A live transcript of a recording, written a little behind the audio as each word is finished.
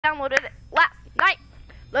downloaded it last night.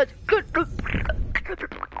 Let's go.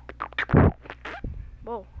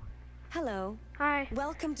 Whoa. Hello. Hi.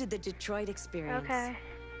 Welcome to the Detroit Experience. Okay.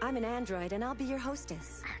 I'm an android and I'll be your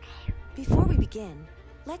hostess. Okay. Before we begin,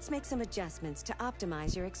 let's make some adjustments to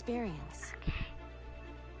optimize your experience. Okay.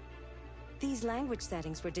 These language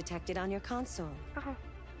settings were detected on your console. Oh.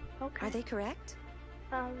 Okay. Are they correct?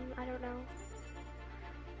 I don't know.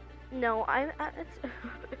 No, it's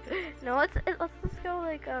no. Let's go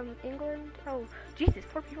like England. Oh, Jesus,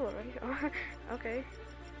 4 people already. Okay.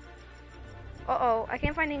 Uh-oh, I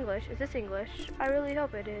can't find English. Is this English? I really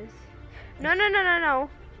hope it is. No.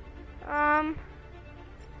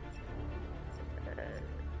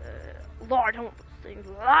 Large. I want those things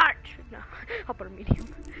large. No, I'll put a medium.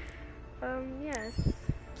 Yes.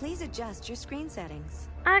 Please adjust your screen settings.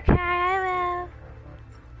 Okay, I will.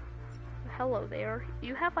 Hello there.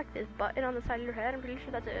 You have like this button on the side of your head. I'm pretty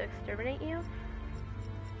sure that's to exterminate you.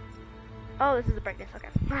 Oh, this is the brightness. Okay.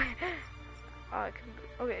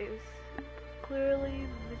 Okay, it's clearly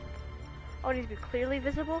visible. Oh, it needs to be clearly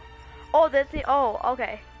visible. Oh, that's the. Oh,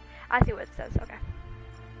 okay. I see what it says. Okay.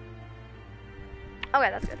 Okay,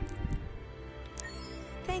 that's good.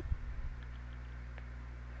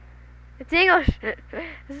 It's English.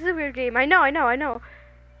 This is a weird game. I know.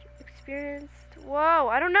 Experienced. Whoa,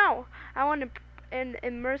 I don't know. I want an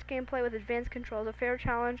immersive gameplay with advanced controls, a fair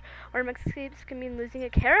challenge, or escapes can mean losing a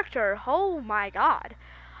character. Oh my god.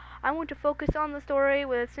 I want to focus on the story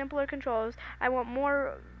with simpler controls. I want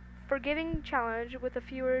more forgiving challenge with a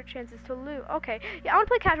fewer chances to lose. Okay, yeah, I want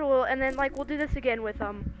to play casual, and then like we'll do this again with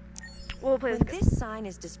we'll play When this sign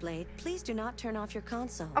is displayed, please do not turn off your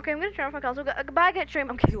console. Okay, I'm gonna turn off my console. Goodbye, get stream.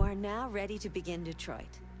 I'm kidding. You are now ready to begin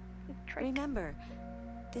Detroit. Remember,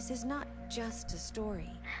 this is not just a story.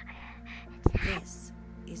 This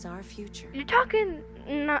is our future. You're talking.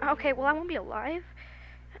 No, okay, well I won't be alive.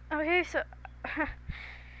 Okay, so I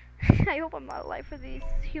hope I'm not alive for these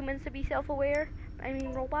humans to be self-aware. I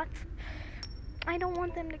mean robots. I don't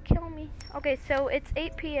want them to kill me. Okay, so it's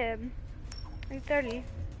 8 p.m. 8:30.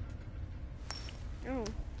 Oh,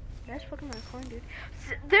 that's fucking my phone, dude.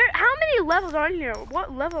 How many levels are in here?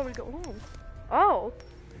 What level are we going? Oh,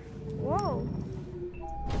 whoa.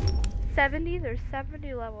 70? There's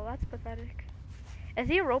 70 level. That's pathetic. Is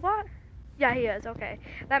he a robot? Yeah, he is. Okay,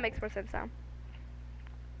 that makes more sense now.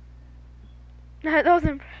 That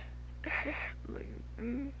wasn't.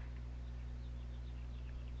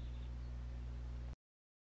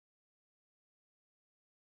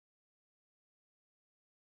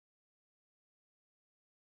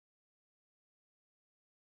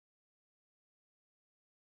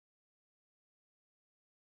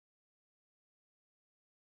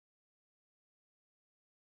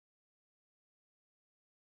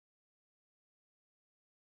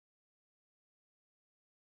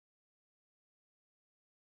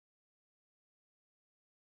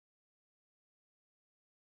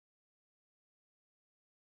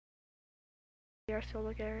 They are still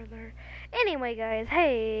together. Anyway, guys,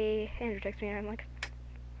 hey, Andrew texts me and I'm like,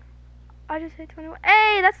 I just hit 21.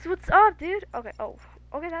 Hey, that's what's up, dude. Okay, oh,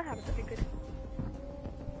 okay, that happens. Okay, good.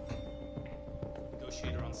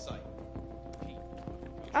 Negotiator on site. Pete.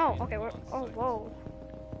 Oh, okay, we're, oh, whoa.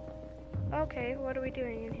 Okay, what are we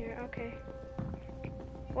doing in here? Okay.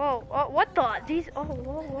 Whoa, oh, what the? These, oh,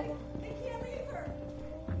 whoa.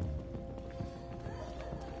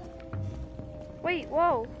 Wait,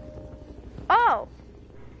 whoa. Oh!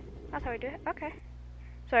 That's how we do it. Okay.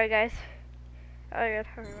 Sorry, guys. Oh, yeah.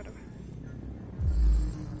 Okay, whatever.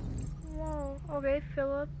 Whoa. Okay,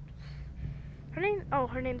 Phillips. Her name. Oh,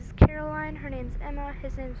 her name's Caroline. Her name's Emma.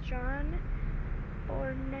 His name's John.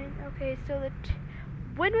 Or nine. Okay, so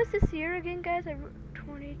when was this year again, guys?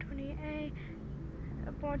 2028.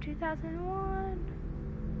 Born 2001.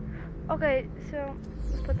 Okay, so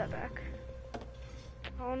let's put that back.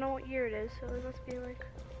 I don't know what year it is, so it must be like.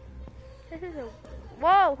 This is a.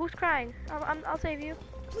 Whoa! Who's crying? I'll save you.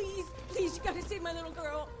 Please, you gotta save my little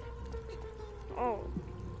girl. Oh,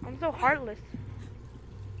 I'm so heartless.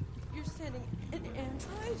 You're sending an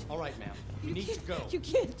android? All right, ma'am. You need to go. You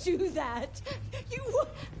can't do that.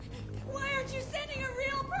 Why aren't you sending a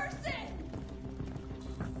real person?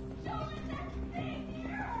 Show us that thing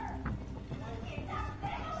here. Keep that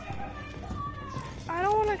thing away from my daughter. I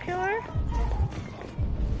don't want to kill her.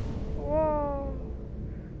 Whoa.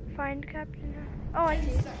 Find Captain. Oh, I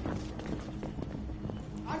see.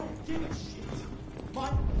 I don't give a shit.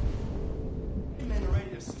 My men are ready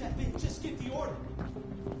to step in. Just get the order.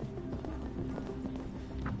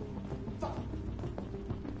 Fuck.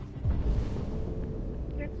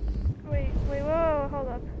 Wait, whoa, hold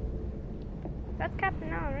up. That's Captain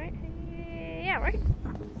now, right? Yeah, right?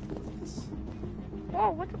 Whoa,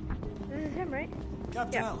 what the? This is him, right?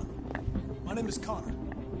 Captain Allen, my name is Connor.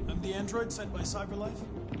 I'm the android sent by CyberLife.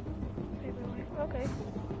 Okay.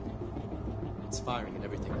 It's firing at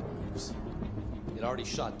everything that moves. It already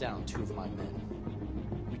shot down 2 of my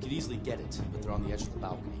men. We could easily get it, but they're on the edge of the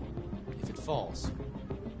balcony. If it falls,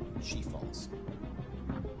 she falls.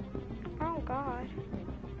 Oh God.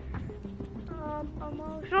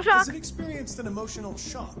 Emotional shock. Has it experienced an emotional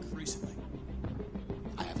shock recently?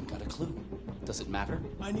 I haven't got a clue. Does it matter?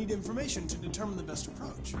 I need information to determine the best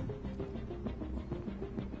approach.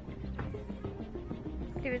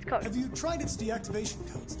 Give its code. Have you tried its deactivation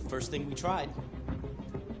codes? The first thing we tried.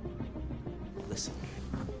 Listen,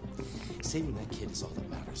 saving that kid is all that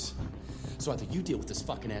matters. So either you deal with this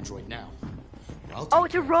fucking android now, or I'll take Oh,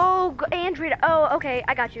 it's a rogue android. Oh, okay,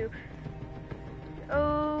 I got you.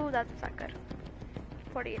 Oh, that's not good.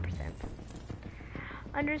 48%.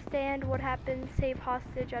 Understand what happens. Save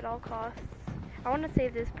hostage at all costs. I want to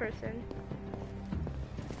save this person.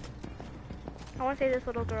 I want to save this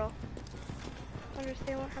little girl.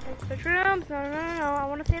 Understand what happens. Switch rooms. No. I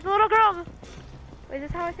want to save the little girl. Wait, is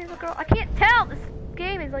this how I save the girl? I can't tell. This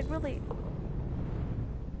game is like really.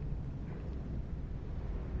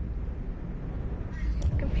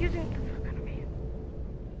 Confusing the fuck out of me.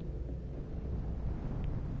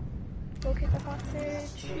 Locate the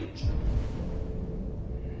hostage.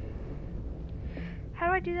 How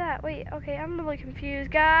do I do that? Wait, okay, I'm really confused.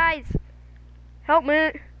 Guys! Help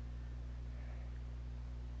me!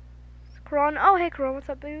 Karan. Oh, hey, Karan, what's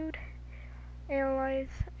up, dude? Analyze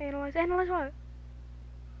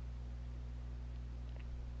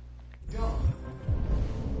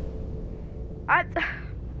what?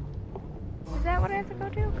 Is that what I have to go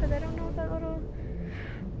to? Because I don't know that little...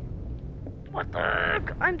 What the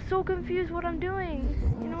heck? I'm so confused what I'm doing.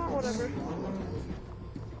 You know what? Whatever.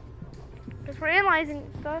 Because we're analyzing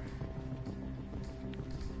stuff.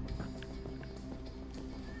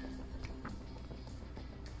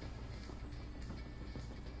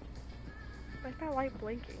 Why is my light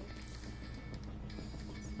blinking?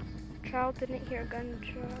 Child didn't hear a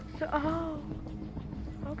gunshot. So, oh.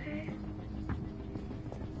 Okay.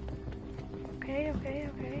 Okay.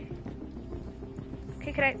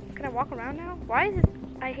 Okay, can I walk around now? Why is this?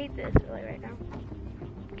 I hate this really right now.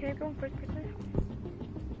 Can I go in first person?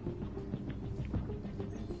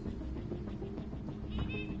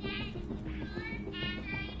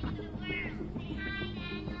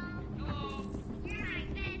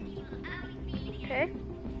 Okay.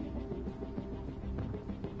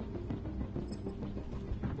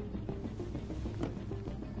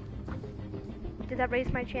 Did that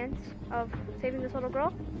raise my chance of saving this little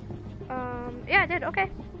girl? Yeah, I did. Okay.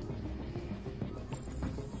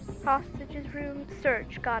 Hostages room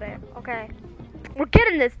search. Got it. Okay. We're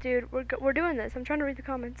getting this, dude. We're doing this. I'm trying to read the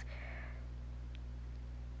comments.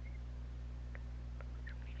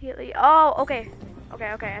 Immediately. Oh, okay. Okay.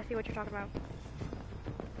 I see what you're talking about.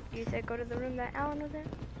 You said go to the room that Alan was in?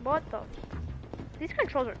 What the? These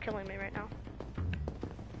controls are killing me right now.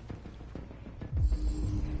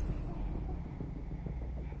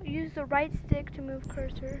 Use the right stick to move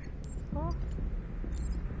cursor. Oh.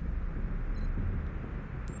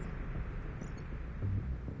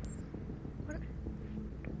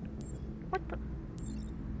 What the?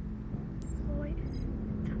 Oh, wait.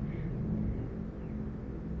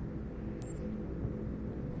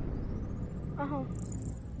 Uh-huh.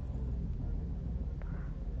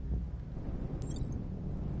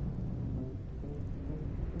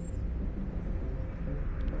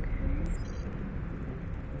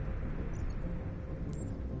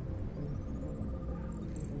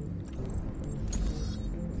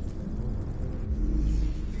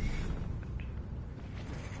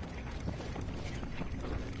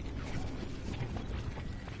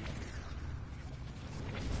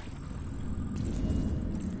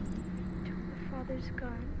 Father's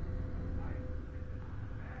gun.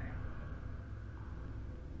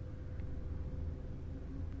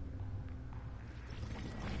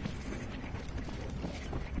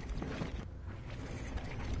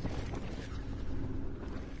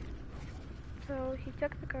 So he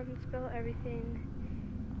took the gun, spilled everything.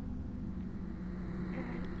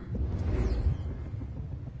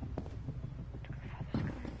 Took the father's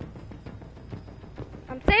gun.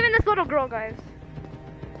 I'm saving this little girl, guys.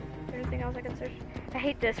 Anything else I can search? I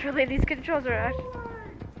hate this. Really, these controls are actually...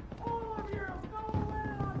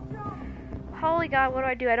 Holy God,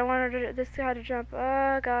 what do? I don't want her to, this guy to jump.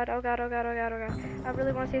 Oh God. I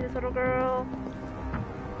really want to save this little girl.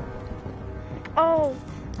 Oh,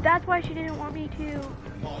 that's why she didn't want me to.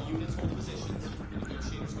 All units hold positions.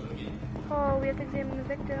 Negotiators going in. Oh, we have to examine the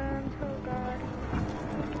victims. Oh God.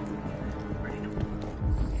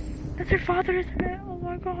 That's her father, isn't it? Oh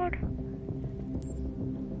my god.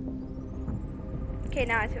 Okay,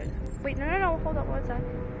 now I see it. Wait, no, hold up, what's that?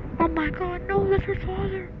 Oh my god, no, that's her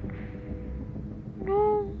father.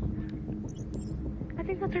 No. I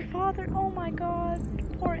think that's her father. Oh my god.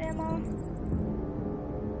 Poor Emma.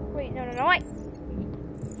 Wait, no, wait.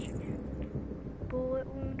 Bullet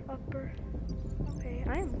wound upper. Okay,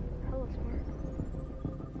 I am hella smart.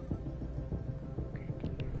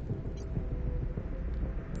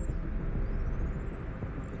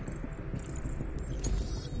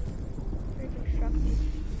 Freaking struck me.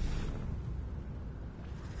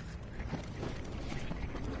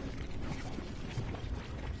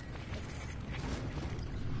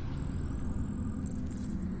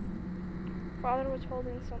 Father was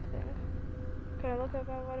holding something. Can I look up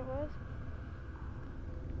at what it was?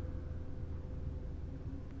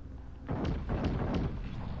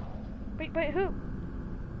 Wait, who?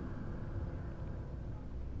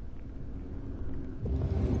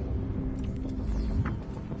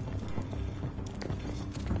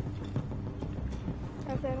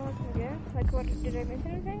 Have I looked again? Like, what? Did I miss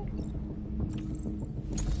anything?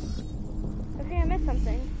 I think I missed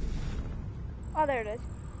something. Oh, there it is.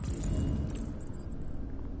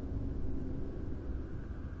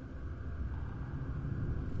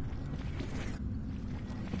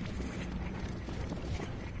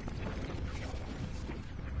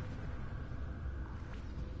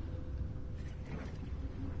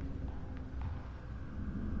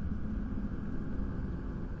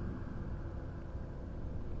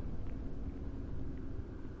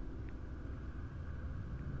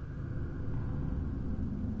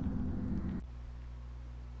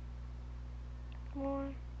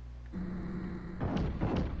 More.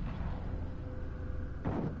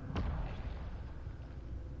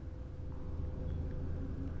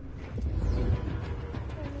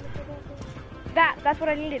 That's what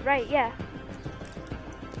I needed, right? Yeah.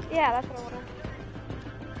 Yeah, that's what I wanted.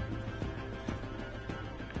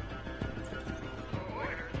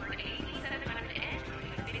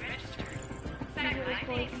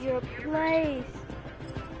 Going to your place.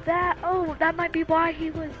 That might be why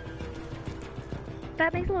he was.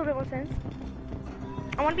 That makes a little bit more sense.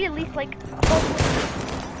 I want to be at least like.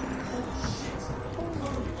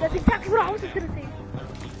 That's exactly what I was just gonna say.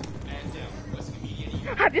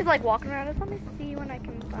 I'm just like walking around. Let me see when I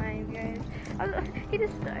can find guys. He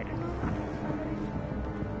just died.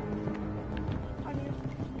 I don't know.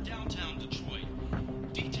 Downtown Detroit.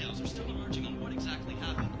 Details are still emerging on what exactly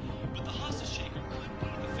happened, but the hostage taker could be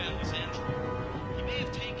the family's android. He may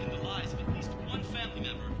have taken the lives of at least one family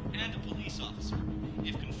member and a police officer.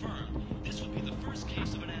 If confirmed, this would be the first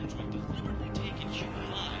case of an android deliberately taking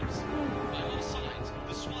human lives. By all signs,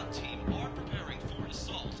 the SWAT team are preparing for an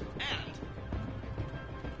assault, and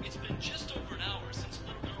it's been just over an hour since a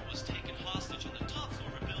little girl was taken hostage on the top floor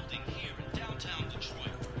of a building here in downtown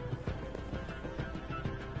Detroit.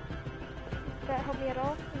 Does that help me at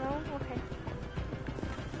all? No? Okay.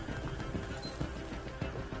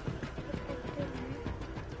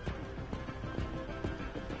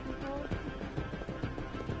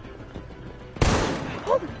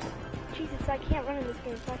 Oh! Jesus, I can't run in this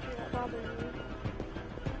game, so actually that bothers me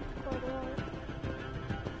quite a lot.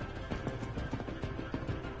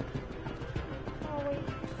 Oh, wait.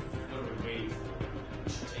 What are we waiting for? We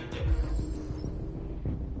should take it.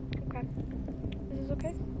 Okay. Is this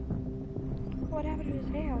okay? What happened to his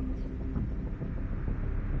hands?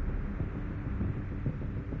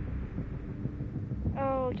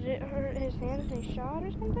 Oh, did it hurt his hands when he shot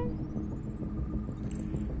or something?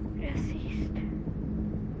 Deceased.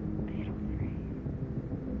 803.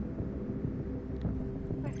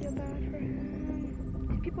 I feel bad for him.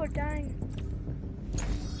 These people are dying.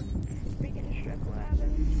 Freaking struck what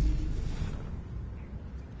happened.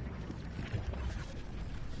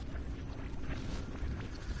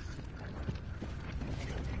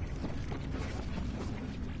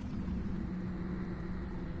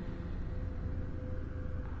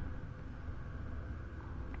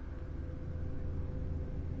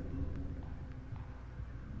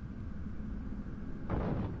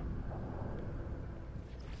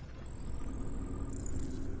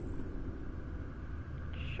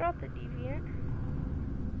 Shot the deviant.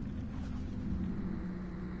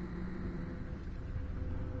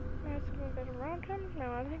 That's going to go around him? No,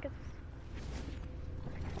 I think it's.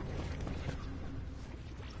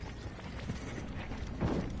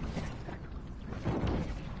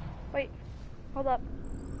 Wait, hold up.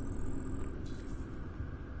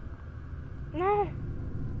 No!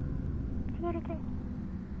 Let it go.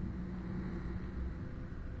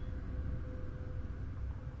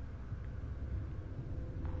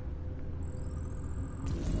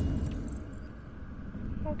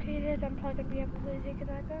 located. I'm probably gonna be able to take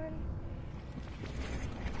that gun.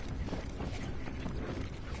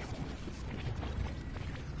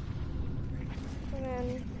 And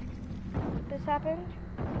then this happened.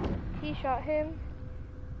 He shot him.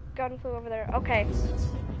 Gun flew over there. Okay.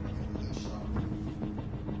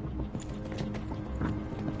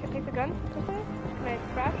 Can I take the gun? Something? Can I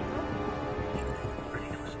crash? No.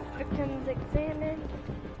 Victims examined.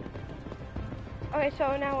 Okay,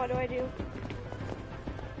 so now what do I do?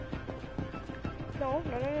 No.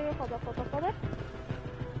 Hold up.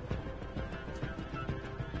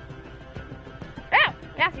 Ow!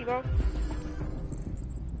 Nasty, bro.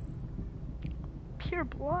 Pure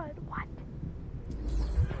blood. What?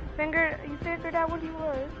 You figured out what he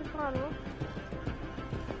was. It's fun.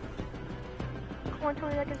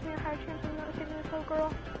 120, that gives me a higher chance of not saving this little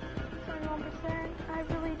girl. 71%. I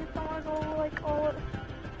really just don't want to go like all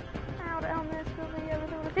out on this. Really, I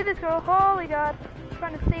really want to save this girl. Holy God. I'm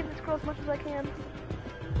trying to save this girl as much as I can.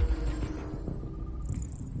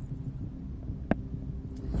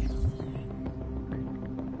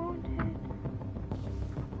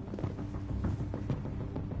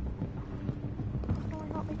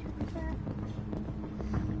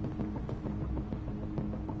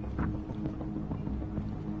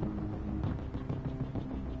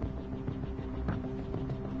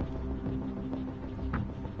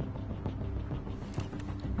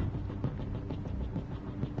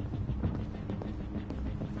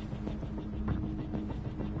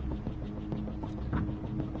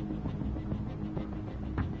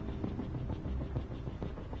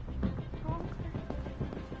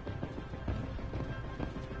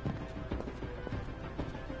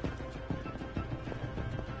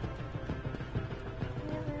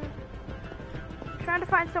 Trying to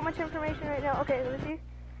find so much information right now. Okay, let me see.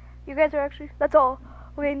 You guys are actually, that's all.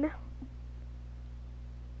 Okay, now.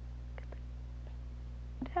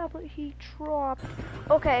 Tablet he dropped.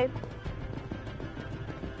 Okay.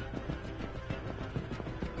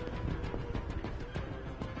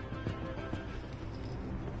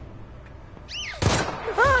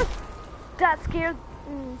 Ah! That scared.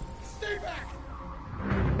 Stay back!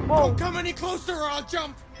 Whoa. Don't come any closer or I'll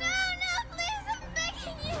jump! No, please, I'm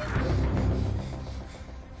begging you.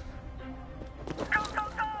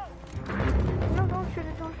 No, don't shoot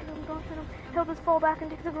him. He'll just fall back and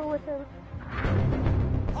take the girl with him.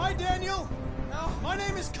 Hi, Daniel! My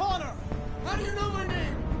name is Connor. How do you know my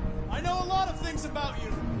name? I know a lot of things about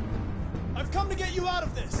you. I've come to get you out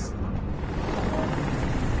of this.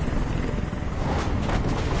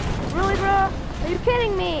 Really, bro? Are you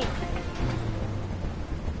kidding me?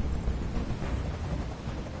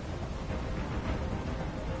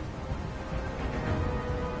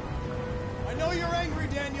 I know you're angry,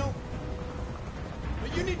 Daniel.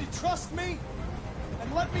 But you need to trust me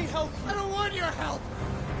and let me help you. I don't want your help.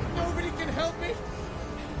 Nobody can help me.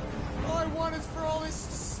 All I want is for all this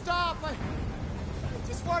to stop. I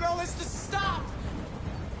just want all this to stop.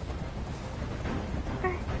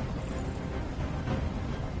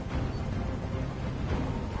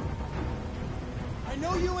 I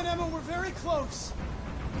know you and Emma were very close.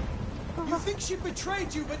 You think she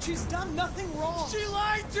betrayed you, but she's done nothing wrong. She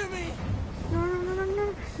lied to me!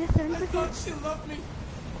 No. Listen, I thought she loved me.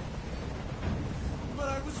 But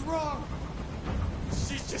I was wrong.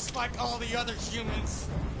 She's just like all the other humans.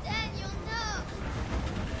 Daniel, no.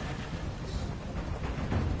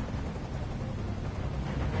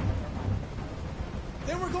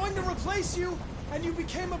 They were going to replace you, and you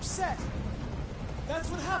became upset. That's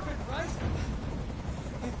what happened, right?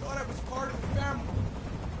 I thought I was part of the family.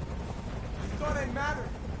 I thought I mattered.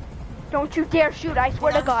 Don't you dare shoot, I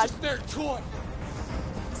swear to But I God. was just their toy.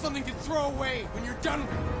 Something to throw away when you're done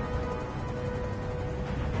with it.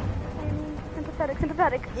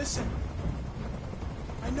 Sympathetic. Listen,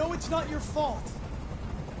 I know it's not your fault.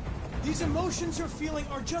 These emotions you're feeling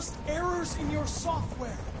are just errors in your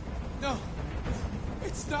software. No,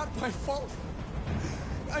 it's not my fault.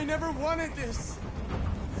 I never wanted this.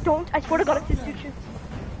 Don't, I swear to God, it's them. institution.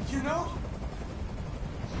 You know?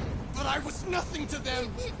 But I was nothing to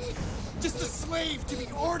them. Just a slave to be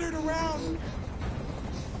ordered around.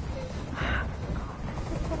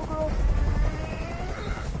 Little girl.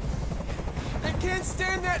 I can't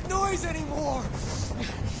stand that noise anymore.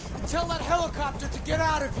 Tell that helicopter to get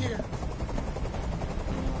out of here.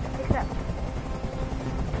 Accept.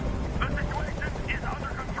 The situation is under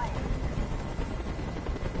control.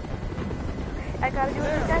 I gotta do what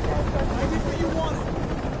There. this guy says. I did what you wanted.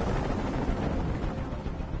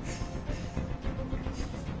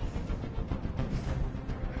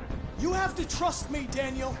 You have to trust me,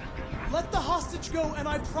 Daniel. Let the hostage go, and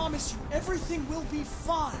I promise you, everything will be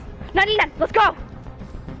fine. 99, let's go!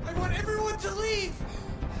 I want everyone to leave!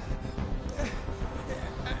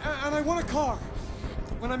 And I want a car.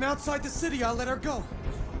 When I'm outside the city, I'll let her go.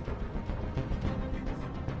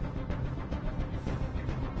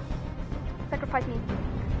 Sacrifice me.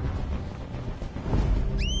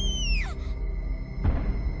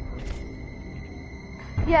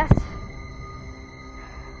 Yes.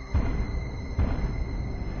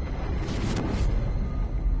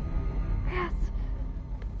 Yes.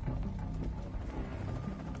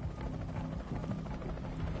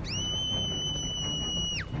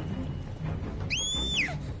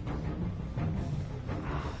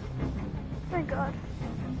 Thank God.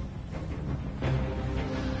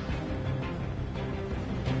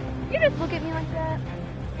 You just look at me like that.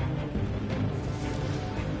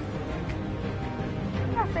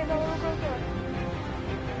 I'll save that little girl's life.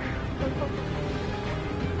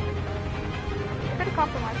 I could have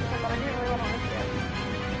compromised with him, but I didn't really want to risk it.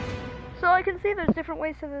 So I can see there's different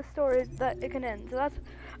ways to this story that it can end. So that's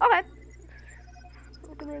okay.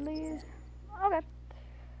 We can release. Okay.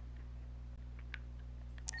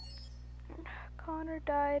 Connor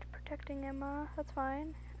died protecting Emma. That's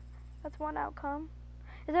fine. That's one outcome.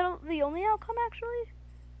 Is that the only outcome, actually?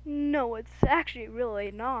 No, it's actually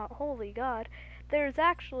really not. Holy God. There's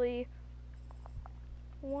actually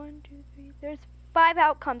 1, 2, 3. There's 5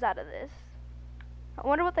 outcomes out of this. I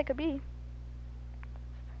wonder what they could be.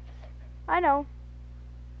 I know.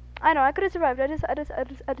 I could have survived. I just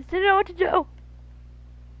didn't know what to do.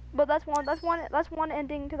 But that's one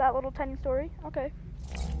ending to that little tiny story. Okay.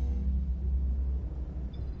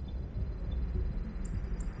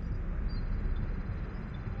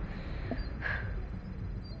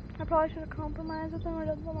 I probably should have compromised with him or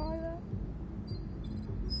something like that.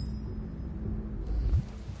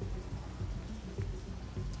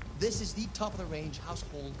 This is the top-of-the-range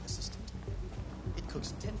household assistant. It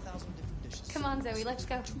cooks 10,000 different dishes. Come on, Zoe, let's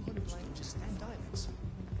go. 200 languages and dialects.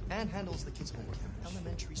 And handles the kids' homework from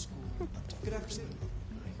elementary school up to... Good afternoon.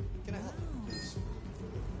 Can I help you, please?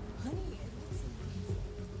 Honey.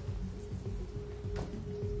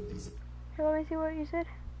 Here, let me see what you said.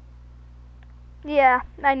 Yeah,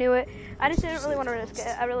 I knew it. I just didn't really want to risk it.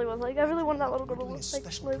 I really wanted that little girl to live.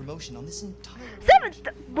 Special promotion on this entire...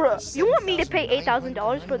 Bruh, you want me to pay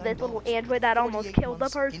 $8,000 for this little android that almost killed the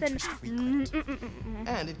person?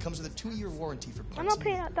 And it comes with a 2-year warranty for parts. I'm not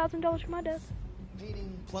paying $1,000 for my death.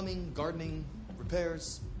 Painting, plumbing, gardening,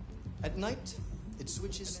 repairs. At night, it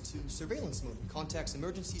switches to surveillance mode. Contacts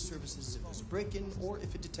emergency services if there's a break-in or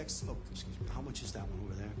if it detects smoke. Excuse me, how much is that one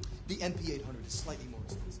over there? The MP800 is slightly more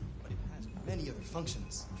expensive, but it has many other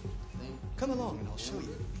functions. Come along and I'll show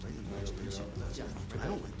you. I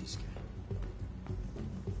don't like these guys.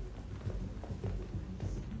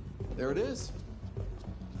 There it is.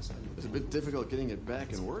 It's a bit difficult getting it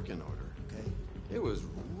back in working order. Okay. It was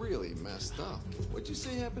really messed up. What'd you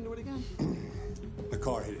say happened to it again? The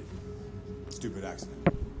car hit it. Stupid accident.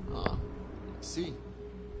 Ah, I see.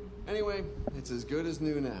 Anyway, it's as good as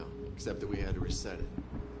new now, except that we had to reset it.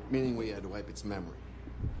 Meaning we had to wipe its memory.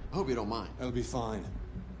 I hope you don't mind. It'll be fine.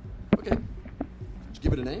 Okay. Did you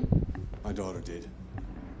give it a name? My daughter did.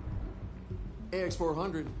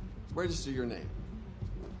 AX400. Register your name.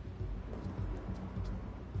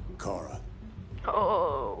 Kara.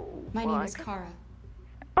 Oh. My name is Kara.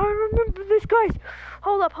 I remember this, guys.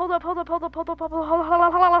 Hold up.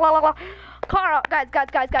 Kara,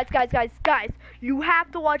 guys. You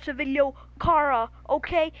have to watch the video Kara,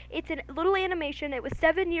 okay? It's a little animation. It was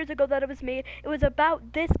 7 years ago that it was made. It was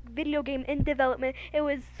about this video game in development. It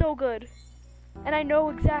was so good. And I know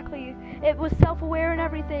exactly. It was self-aware and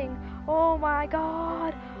everything. Oh my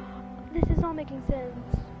God. This is not making sense.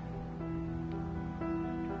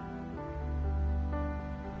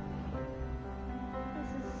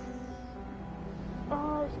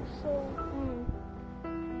 Oh, this is so...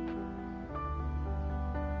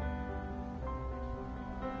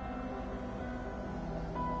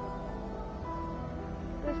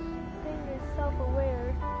 This thing is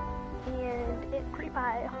self-aware, and it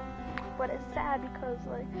creepy. But it's sad because,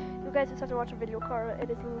 like, you guys just have to watch a video, Kara. It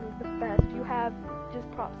is literally the best. You have just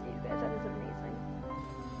props to you guys. That is amazing.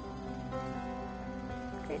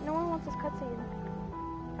 Okay, no one wants this cutscene.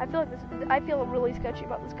 I feel really sketchy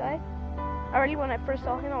about this guy. Already when I first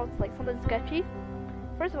saw him, I was like, something sketchy.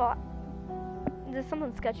 First of all, there's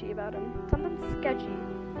something sketchy about him. Something sketchy.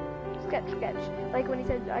 Sketch. Like when he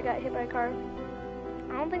said, I got hit by a car.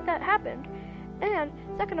 I don't think that happened. And,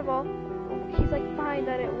 second of all, he's like, fine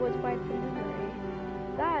that it was wiped from memory.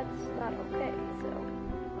 That's not okay, so.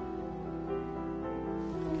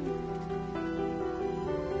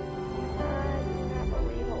 I do not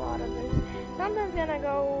believe a lot of this. Something's gonna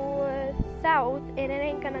go with south, and it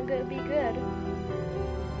ain't gonna be good.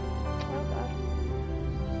 Oh god.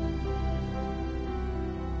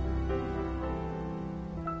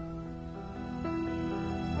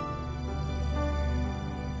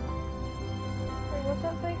 Wait, what's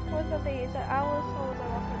that say? What's that say? Is that Alice? Or was I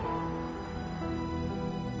lost my name?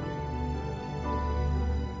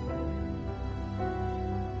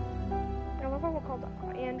 I love how we're called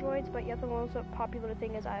Androids, but yet the most popular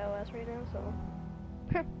thing is iOS right now, so.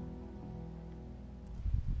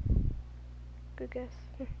 Good guess.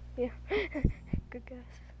 Yeah. Good guess.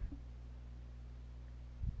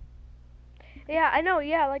 Yeah, I know,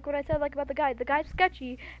 yeah, like what I said like about the guy. The guy's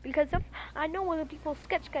sketchy because I know when people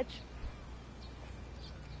sketch.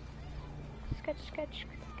 Is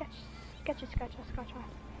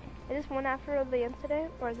this one after the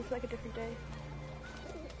incident, or is this like a different day?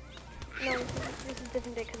 No, this is a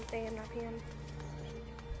different day because it's AM, not PM.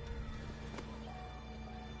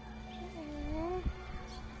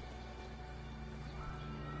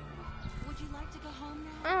 Would you like to go home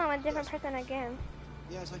now? Oh, I'm a different person again.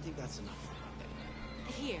 Yes, I think that's enough.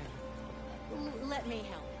 Here. Let me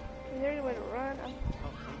help. Is there any way to run?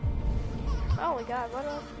 Oh my god,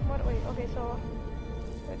 what, wait, okay, so,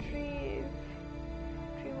 retrieve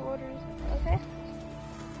orders, okay.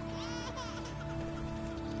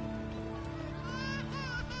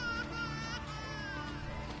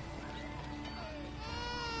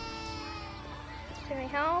 Can I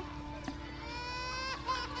help?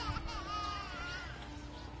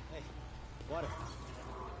 Hey, water.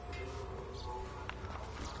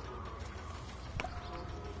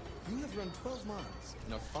 You have run 12 miles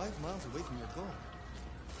and are 5 miles away from your goal.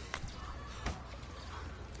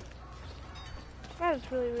 That was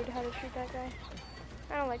really rude how to treat that guy.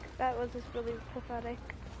 I don't like that. Was just really pathetic.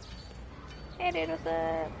 Hey dude, what's up?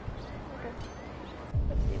 Okay.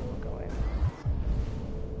 Let's see where we're going.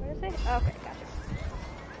 Where is it? Oh, okay, gotcha.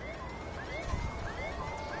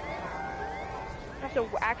 I have to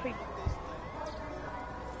actually.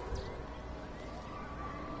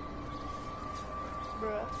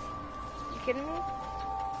 Bruh. You kidding me?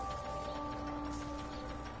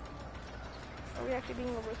 Are we actually being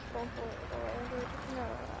irresponsible? No,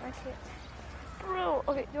 I can't. Bro,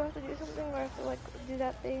 okay, do I have to do something or I have to like do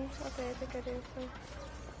that thing? Okay, I think I do.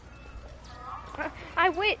 So. I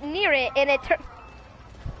went near it and it turned.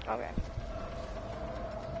 Okay.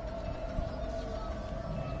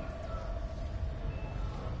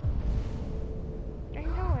 I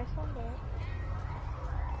know, I saw that.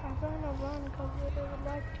 I'm gonna run because I would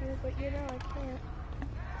like to, but you know I can't.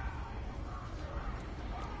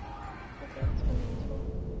 Okay, it's gonna be useful.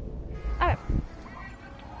 Okay.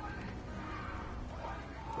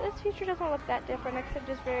 This feature doesn't look that different, except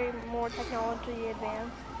just very more technology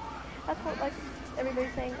advanced. That's what like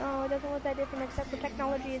everybody's saying. Oh, it doesn't look that different, except the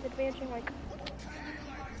technology is advancing. Like,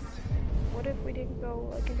 what if we didn't go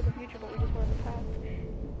like into the future, but we just went in the past?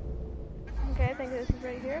 Okay, I think this is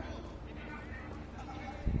right here.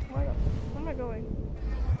 Where am I going?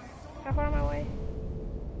 How far am I away?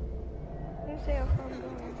 Let me see how far I'm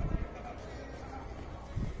going.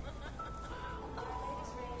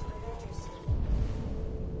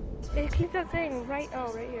 It keeps on saying right.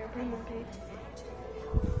 Oh, right here. Okay.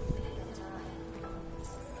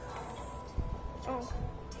 Oh.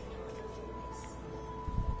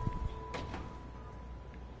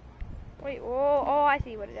 Wait. Whoa. Oh, I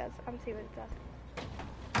see what it does. I'm seeing what it does.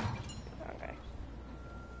 Okay.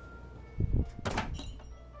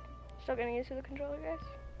 Still getting used to the controller, guys?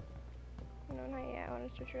 No, not yet. I want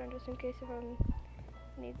to switch around just in case if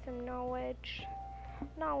I need some knowledge.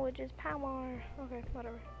 Knowledge is power. Okay,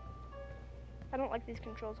 whatever. I don't like these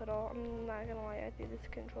controls at all. I'm not gonna lie. I think these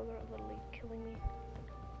controls are literally killing me.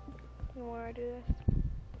 The more I do this.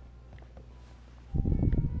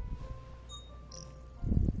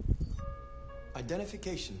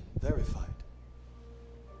 Identification verified.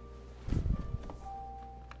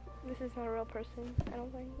 This is not a real person, I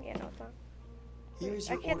don't think. Yeah, no, it's not. Here is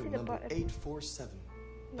I your can't order see the number button. 847.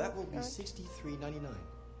 That will be not. $63.99.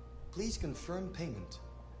 Please confirm payment.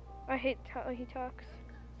 I hate how he talks.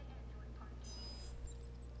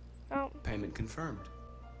 Oh. Payment confirmed.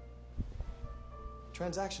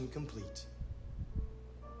 Transaction complete.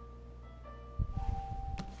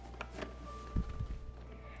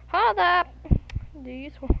 Hold up! Do you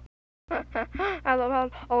swear? I love how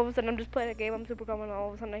all of a sudden I'm just playing a game, I'm super calm, and all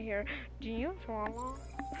of a sudden I hear, do you swallow?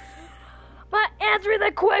 But answer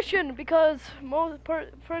the question, because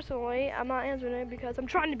personally, I'm not answering it because I'm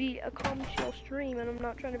trying to be a calm, chill stream, and I'm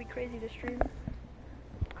not trying to be crazy to stream.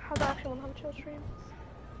 How's the actual one? Have a chill stream?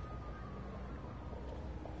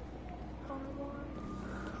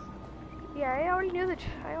 Yeah, I already knew that.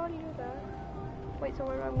 I already knew that. Wait, so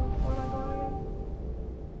where am I going again?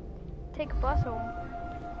 Take a bus home.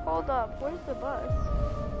 Hold up, where's the bus?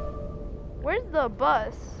 Where's the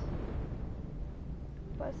bus?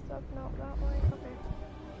 Bus stop, no, that way. Okay.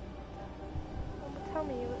 Well, tell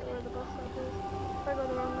me where the bus stop is. If I go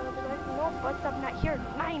the wrong direction. No, bus stop, not here.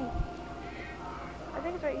 Mine. I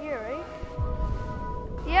think it's right here, right?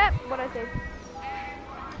 Yep, what I said.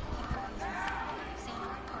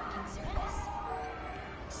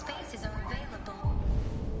 Spaces are available.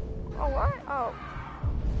 Oh, what? Oh.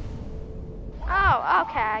 Oh,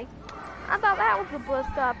 okay. I thought that was the bus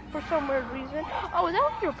stop for some weird reason. Oh, is that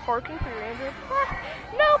where you're parking for your Android?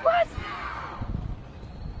 No bus!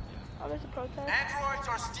 Oh, there's a protest. Androids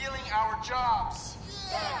are stealing our jobs.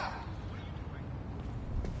 Yeah.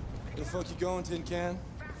 Where the fuck you going, Tin Can?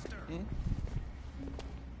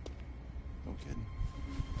 No kidding.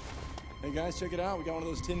 Hey guys, check it out. We got one of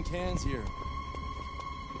those tin cans here.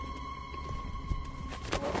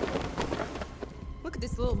 Look at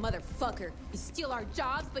this little motherfucker. You steal our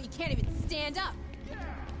jobs, but you can't even stand up.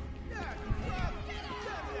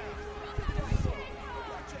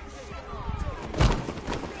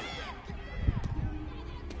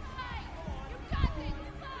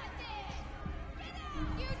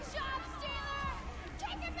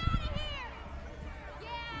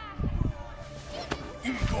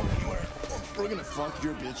 You ain't going anywhere. We're gonna fuck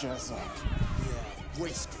your bitch ass up. Yeah,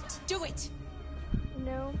 waste it. Do it!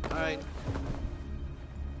 No. Alright.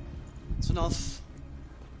 It's enough.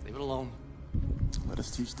 Leave it alone. Let us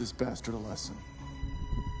teach this bastard a lesson.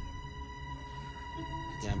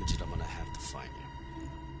 Damage it, I'm gonna have to find you.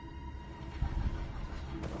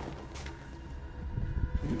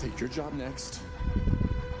 You can take your job next.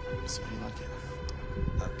 See how you like it.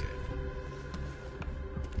 Okay.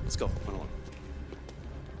 Let's go. Run along.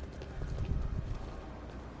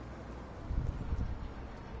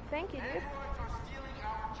 Thank you, dude.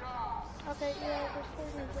 Okay, yeah, we're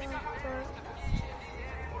stealing jobs, but...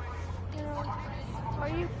 You know, are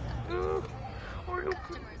you... Are you...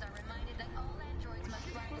 Customers are reminded that all androids must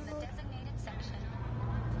ride in the designated section.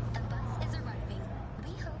 A bus is arriving.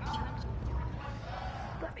 We hope you enjoy.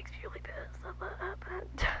 That makes me really pissed that that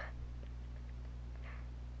happened.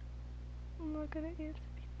 I'm not gonna answer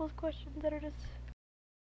people's questions that are just...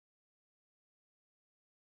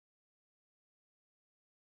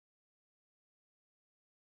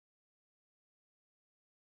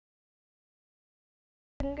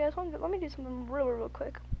 Guys, let me do something real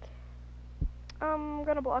quick. I'm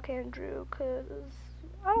gonna block Andrew because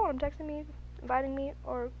I don't want him texting me, inviting me,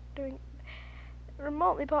 or doing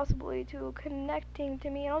remotely possibly to connecting to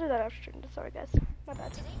me. I'll do that after. Sorry, guys. My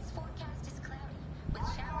bad. Today's forecast is cloudy, with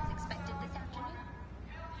showers expected this afternoon.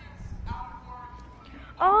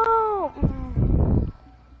 Oh!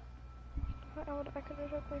 I could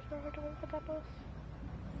have took me forever to wait for that bus.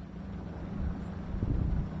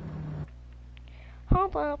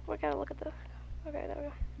 Hold up, we gotta look at the... Okay, there we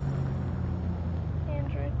go.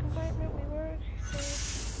 Android compartment, we were...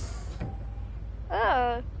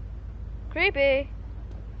 creepy.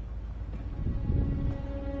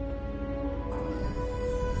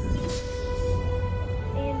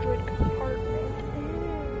 Android compartment.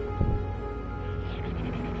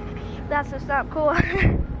 That's just not cool.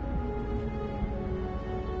 Sounds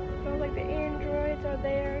like the androids are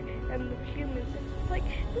there and the humans. It's like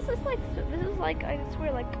this is like I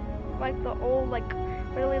swear like the old like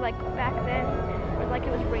really like back then where like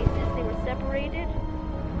it was racist, they were separated.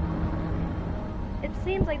 It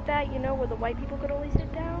seems like that, you know, where the white people could only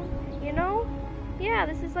sit down, you know? Yeah,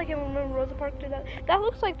 this is like when Rosa Parks did that. That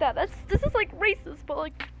looks like that. This is like racist, but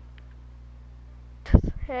like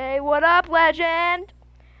hey, what up, legend?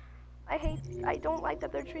 I don't like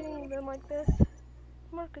that they're treating them like this.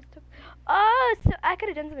 Marcus took... Oh, so I could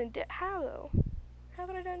have done something how though? How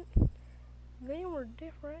could I done... They were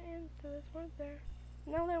different answers, weren't there?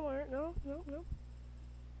 No, they weren't. No.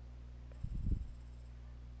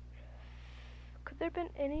 Could there have been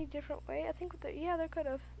any different way? I think yeah, there could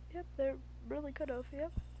have. Yep, there really could have.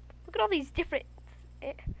 Yep. Look at all these different...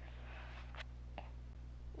 There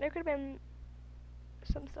could have been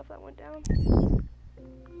some stuff that went down.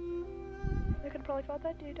 I could have probably fought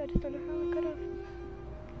that dude. I just don't know how I could have.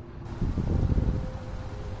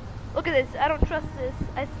 Look at this. I don't trust this.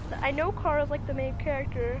 I know Carl's like the main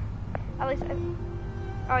character. At least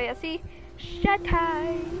oh yeah, see? Shady.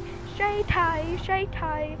 I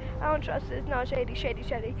don't trust this. No, shady.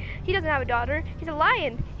 He doesn't have a daughter. He's a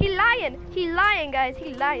lion. He's lying, guys.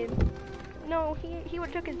 He's lying. No, he would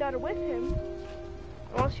have took his daughter with him.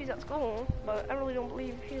 Unless she's at school. But I really don't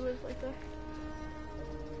believe he lives like that.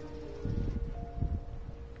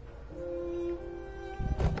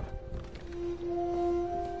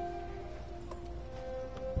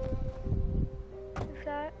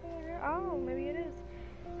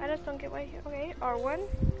 Okay, R1.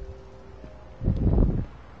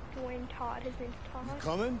 Dwayne Todd. His name's Todd. You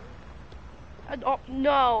coming? Oh,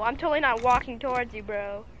 no, I'm totally not walking towards you,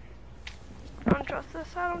 bro. I don't trust this.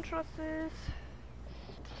 I don't trust this.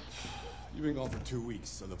 You've been gone for 2 weeks,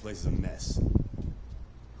 so the place is a mess.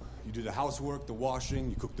 You do the housework, the washing,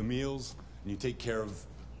 you cook the meals, and you take care of...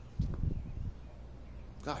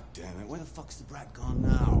 God damn it, where the fuck's the brat gone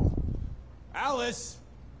now? Alice!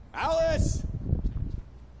 Alice!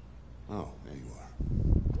 Oh, there you are.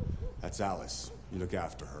 That's Alice. You look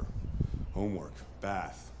after her. Homework,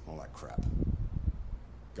 bath, all that crap.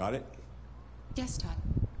 Got it? Yes, Todd.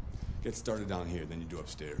 Get started down here, then you do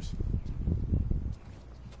upstairs.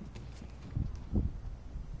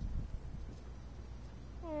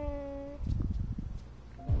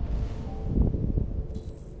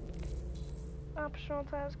 Optional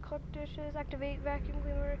tasks: collect dishes, activate vacuum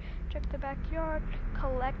cleaner, check the backyard,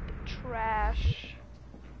 collect trash.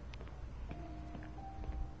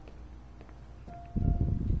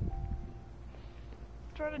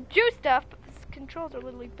 Trying to do stuff, but the controls are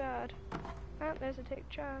literally bad. Oh, there's a take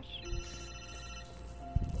trash.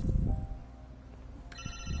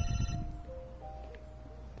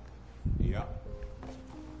 Yeah.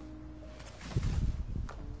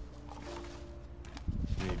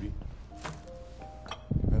 Maybe.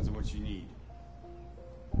 Depends on what you need.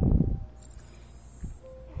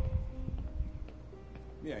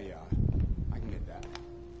 Yeah, I can get that.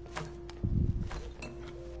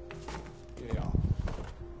 Yeah.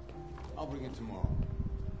 I'll bring it tomorrow.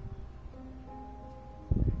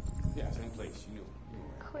 Yeah, same place, you know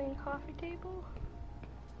where. Clean coffee table.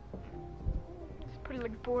 It's pretty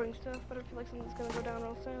like boring stuff, but I feel like something's gonna go down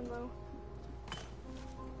real soon though.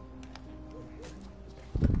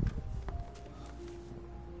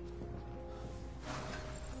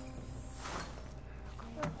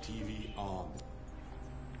 TV on.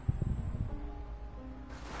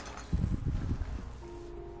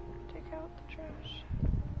 Take out the trash.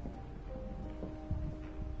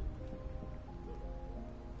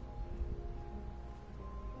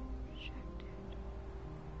 Rejected.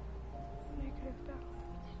 Negative balance.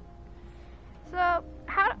 So,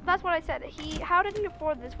 that's what I said. How did he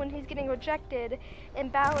afford this when he's getting rejected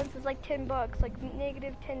and balance is like $10, like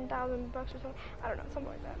negative 10,000 bucks or something. I don't know,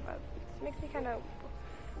 something like that. But it makes me kind of,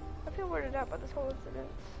 I feel weirded out by this whole incident.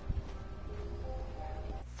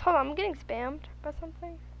 Hold on, I'm getting spammed by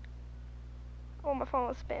something. Oh, my phone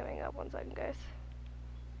was spamming up. 1 second, guys.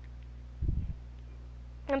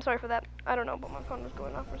 I'm sorry for that. I don't know, but my phone was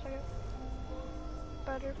going off for a second.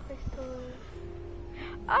 Better place to live.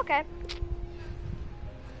 Okay.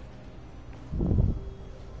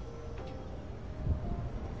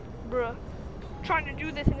 Bruh. Trying to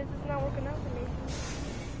do this and this is not working out for me.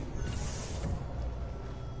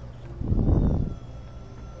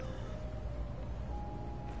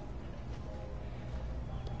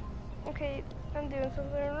 Okay, I'm doing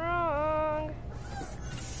something wrong.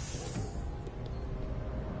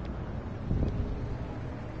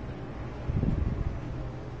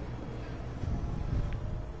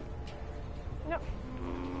 No.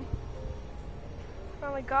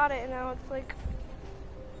 Finally got it, and now it's like...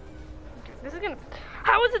 Dude, this is gonna...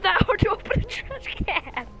 How is it that hard to open a trash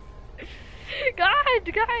can? God,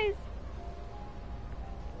 guys!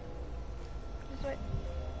 Just wait.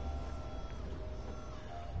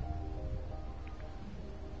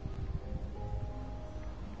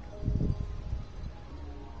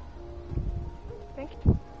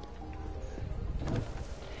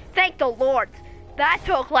 Thank the Lord. That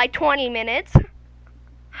took like 20 minutes.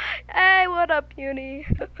 Hey, what up, Uni?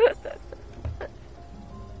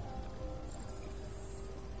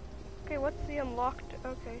 Okay, what's the unlocked?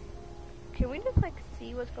 Okay. Can we just like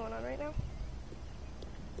see what's going on right now?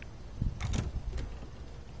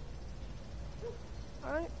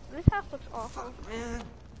 This house looks awful. Fuck, man.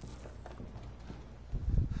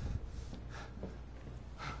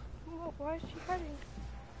 Oh, why is she hiding?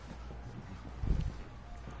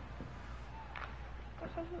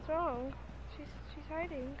 Something's wrong. She's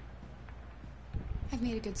hiding. I've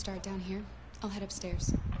made a good start down here. I'll head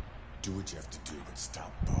upstairs. Do what you have to do, but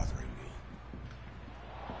stop bothering me.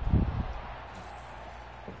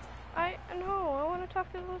 I know. I want to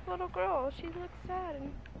talk to this little girl. She looks sad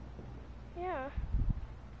and yeah.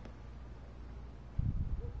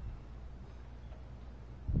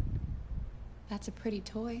 That's a pretty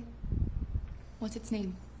toy. What's its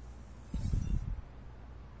name?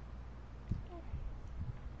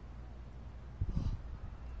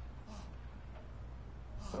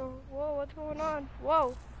 Oh, whoa, what's going on?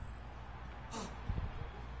 Whoa.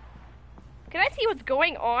 Can I see what's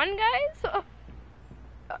going on, guys?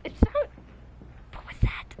 It's not... What was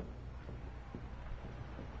that?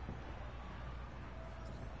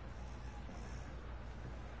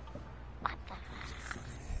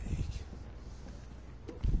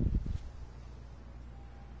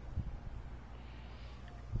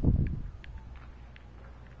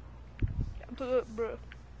 Bruh.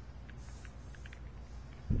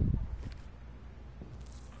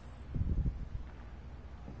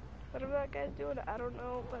 What are that guy's doing? I don't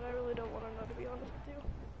know, but I really don't want to know, to be honest with you.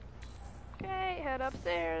 Okay, head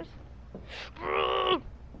upstairs.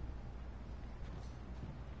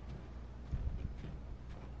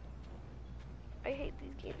 I hate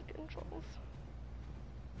these game controls.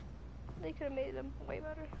 They could have made them way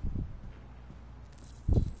better.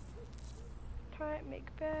 Try it,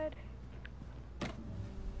 make bed.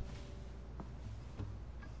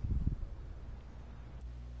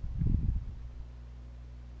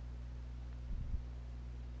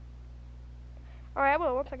 Alright,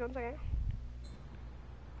 well, one second.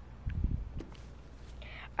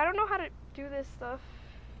 I don't know how to do this stuff.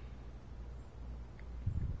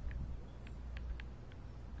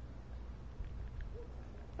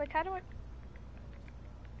 Like, how do I...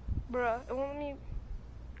 Bruh, it won't let me...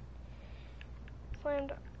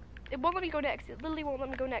 Slammed. It won't let me go next. It literally won't let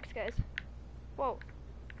me go next, guys. Whoa.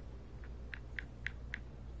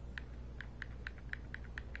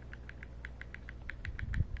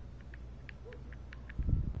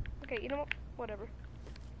 Okay, you know what? Whatever.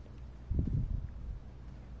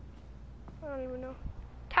 I don't even know.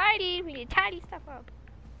 Tidy! We need to tidy stuff up.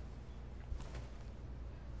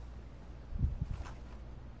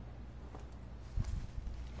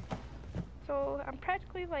 So, I'm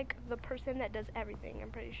practically like the person that does everything, I'm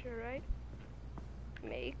pretty sure, right?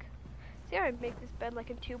 Make. See how I make this bed like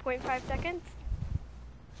in 2.5 seconds?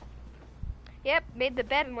 Yep, made the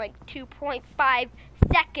bed in like 2.5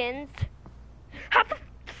 seconds. How the...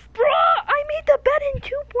 Bruh! I made the bed in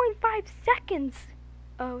 2.5 seconds!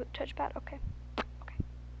 Oh, touchpad, okay.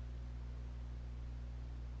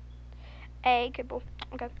 A, kibble.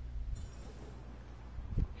 Okay.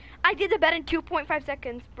 I did the bed in 2.5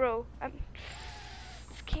 seconds, bro.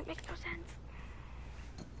 This game makes no sense.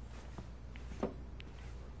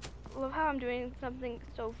 Love how I'm doing something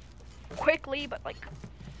so quickly, but like...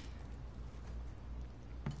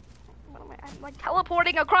 What am I? I'm like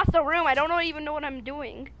teleporting across the room. I don't even know what I'm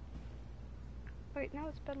doing. Wait, now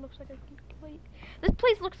this bed looks like a complete... This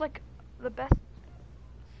place looks like the best...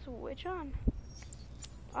 Switch on.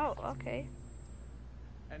 Oh, okay.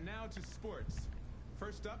 And now to sports.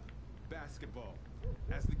 First up, basketball.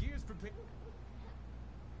 As the gears prepare...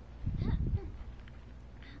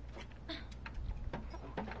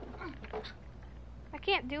 I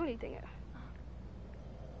can't do anything.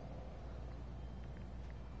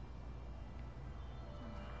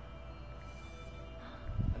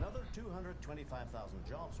 Another 225,000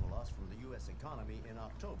 jobs were lost from the U.S. economy in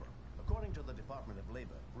October, according to the Department of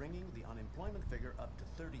Labor, bringing the unemployment figure up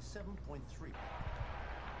to 37.3%.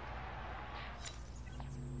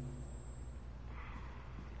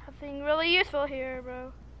 Nothing really useful here,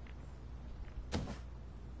 bro.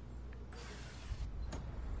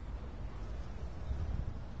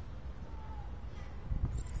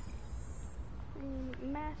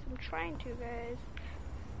 Math, I'm trying to, guys.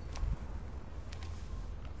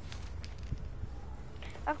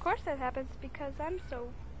 Of course that happens because I'm so...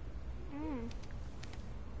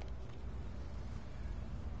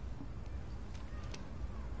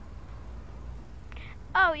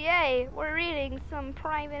 Oh yay, we're reading some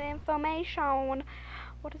private information.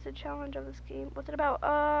 What is the challenge of this game? What's it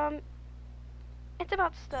about? It's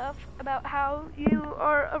about stuff, about how you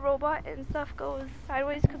are a robot and stuff goes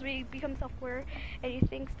sideways because we become self-aware and you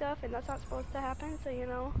think stuff and that's not supposed to happen, so you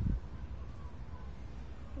know.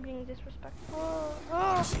 I'm being disrespectful.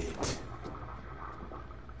 Oh.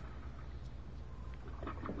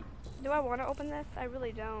 Do I want to open this? I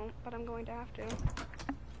really don't, but I'm going to have to.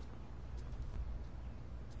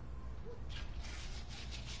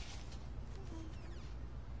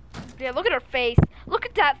 Yeah, look at her face. Look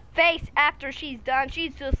at that face after she's done.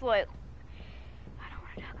 She's just like, I don't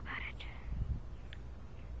want to talk about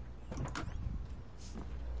it.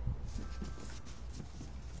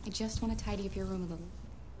 I just want to tidy up your room a little.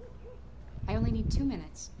 I only need 2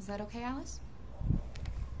 minutes. Is that okay, Alice?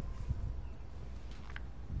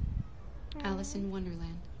 Alice in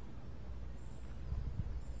Wonderland.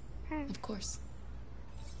 Of course.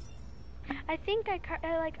 I think I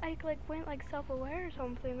went like self-aware or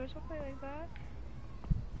something like that.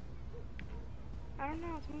 I don't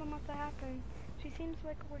know, something must have happened. She seems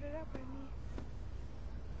like weirded out by me.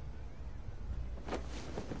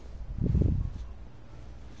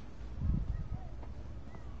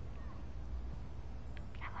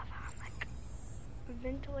 I love how I'm like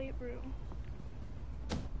ventilate room.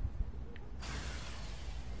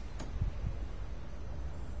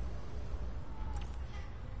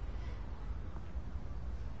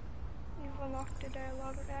 You've unlocked a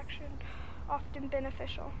dialogue action, often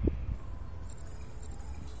beneficial.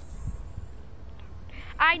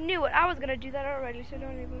 I knew it. I was gonna do that already, so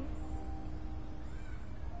don't even.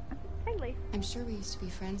 Finally. I'm sure we used to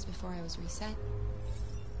be friends before I was reset.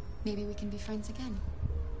 Maybe we can be friends again.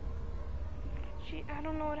 I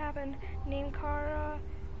don't know what happened. Name Kara.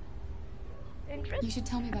 Interest? You should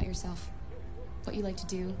tell me about yourself. What you like to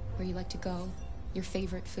do, where you like to go, your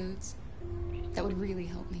favorite foods. That would really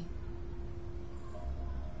help me.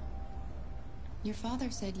 Your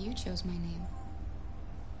father said you chose my name.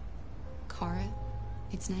 Kara.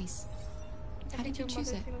 It's nice. How did you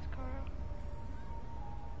choose it?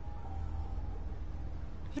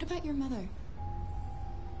 What about your mother?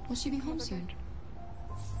 Will she be home soon?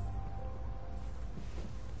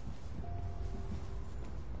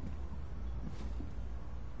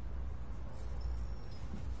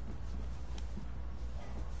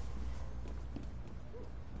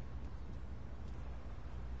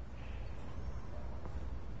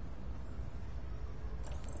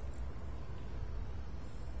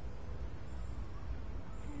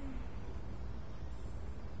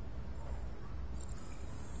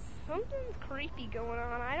 Something's creepy going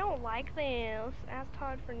on. I don't like this. Ask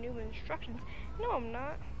Todd for new instructions. No, I'm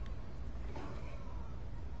not.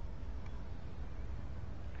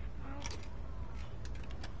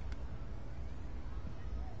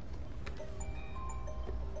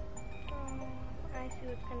 Oh, I see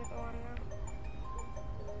what's gonna go on now.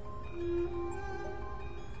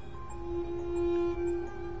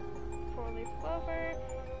 Four-leaf clover.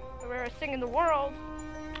 The rarest thing in the world.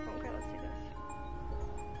 Okay, let's see this.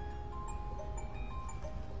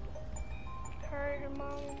 Her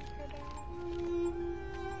mom, her dad.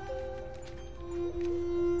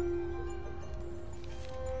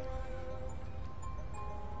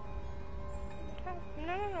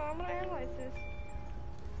 No, I'm gonna analyze this.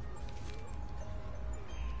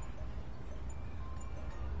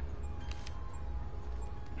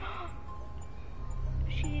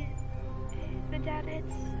 The dad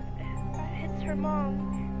hits her mom,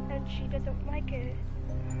 and she doesn't like it.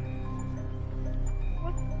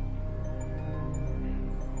 What?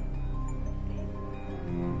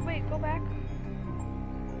 Wait, go back.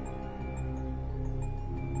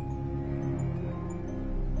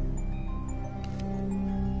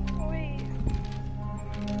 Wait.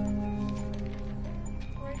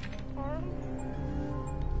 Right arm?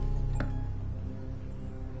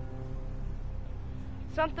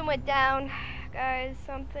 Something went down, guys.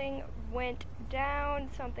 Something went down.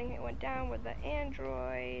 Something went down with the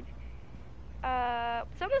android.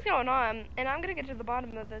 Something's going on, and I'm gonna get to the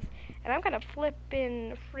bottom of this, and I'm kind of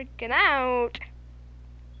freaking out.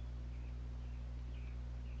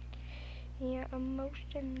 Yeah,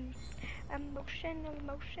 emotions.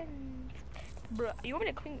 Bruh, you want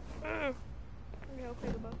me to clean? I'm gonna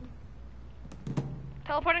clean the button.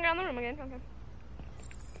 Teleporting around the room again. Okay.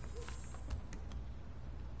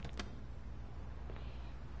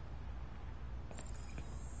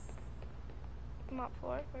 Mop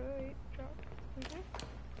floor. Wait. Drop.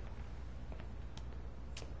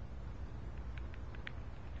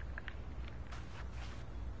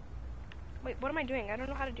 Wait, what am I doing? I don't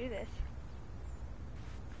know how to do this.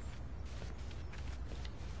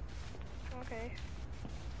 Okay.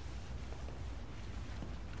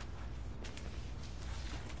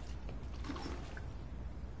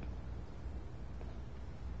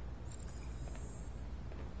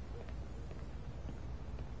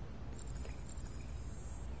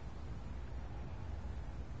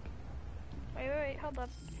 Wait, hold up.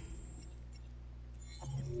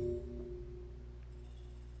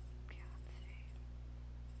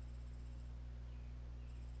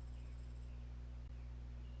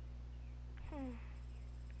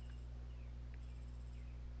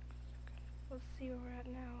 Let's see where we're at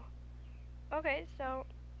now. Okay, so.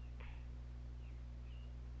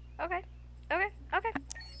 Okay.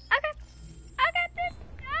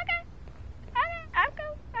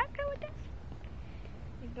 I'm cool with this.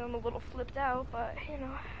 Even though I'm a little flipped out, but you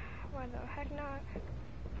know, why the heck not?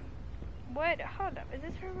 What? Hold up. Is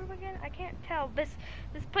this her room again? I can't tell. This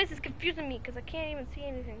place is confusing me because I can't even see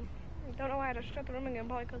anything. I don't know why I had to shut the room again,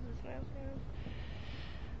 probably because it's downstairs.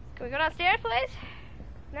 Can we go downstairs, please?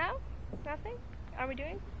 No? Nothing? Are we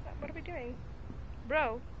doing? What are we doing?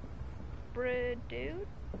 Bro. Dude?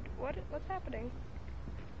 What's happening?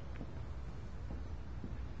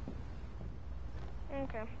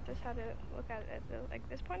 Okay, just had to look at it at like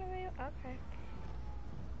this point of view? Okay.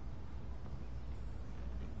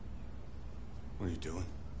 What are you doing?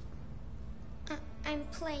 I'm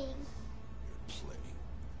playing. You're playing.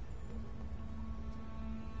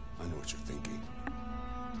 I know what you're thinking.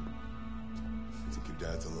 You think your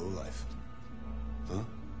dad's a lowlife? Huh?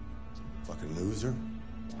 Fucking loser?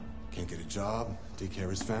 Can't get a job, take care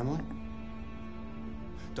of his family?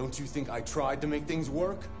 Don't you think I tried to make things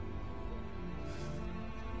work?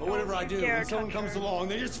 But whatever I do, when someone comes along,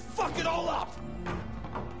 they just fuck it all up!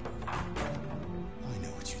 I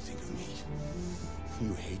know what you think of me.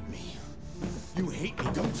 You hate me. You hate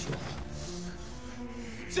me, don't you?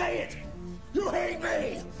 Say it! You hate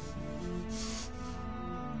me!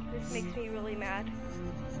 This makes me really mad.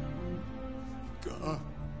 God.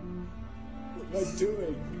 What am I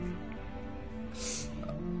doing?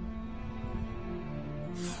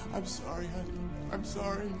 I'm sorry, honey. I'm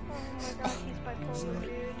sorry. Oh my god, he's bipolar,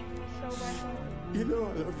 dude. He's so bipolar. You know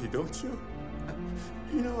I love you, don't you?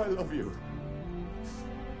 You know I love you.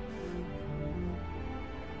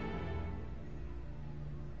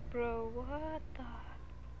 Bro, what the...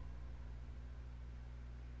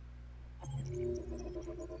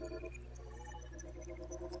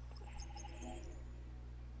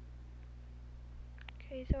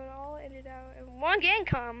 Okay, so it all ended out in one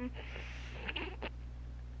income.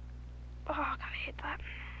 Oh, God, I hate that.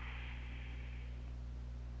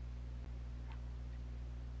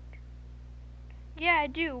 Yeah, I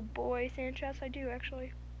do, boy Sanchez. I do,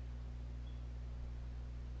 actually.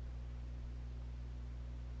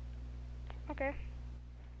 Okay.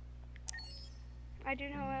 I do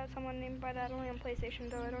know someone named by that only on PlayStation,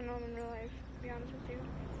 though I don't know him in real life, to be honest with you.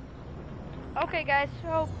 Okay, guys,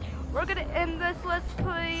 so we're gonna end this Let's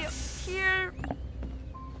Play here.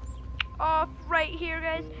 Off right here,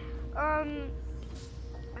 guys. I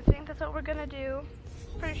think that's what we're gonna do.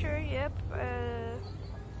 Pretty sure, yep.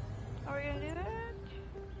 Are we gonna do that?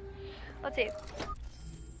 Let's see.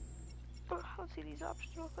 Oh, let's see these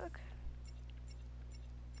options real quick.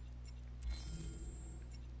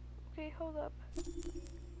 Okay, hold up.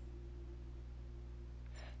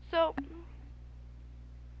 So,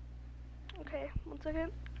 okay, 1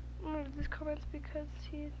 second. I'm gonna read these comments because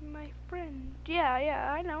he's my friend. Yeah,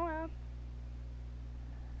 I know.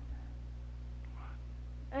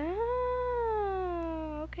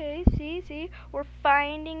 Oh, okay. See, we're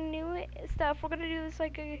finding new stuff. We're gonna do this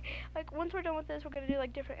like once we're done with this, we're gonna do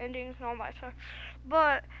like different endings and all that stuff.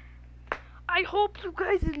 But I hope you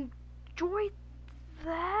guys enjoyed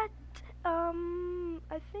that.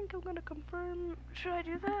 I think I'm gonna confirm. Should I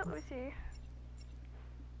do that? Let me see.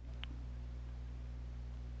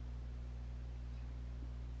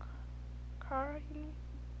 Car, you mean?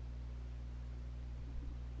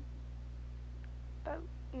 About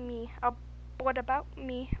me. What about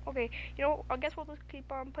me? Okay, you know, I guess we'll just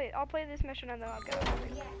keep on playing. I'll play this mission and then I'll get it.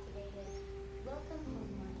 Welcome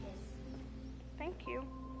home, Marcus. Thank you.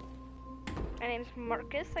 My name's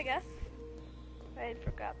Marcus, I guess. I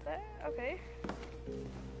forgot that. Okay.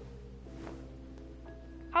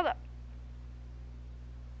 Hold up.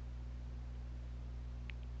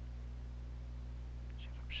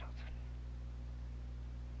 Shut up, Shelton.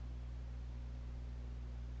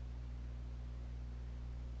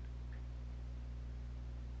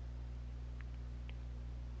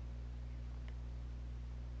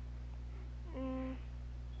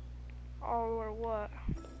 Or what?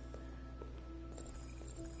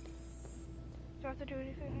 Do I have to do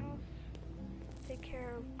anything else? Take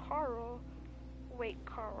care of Carl. Wait,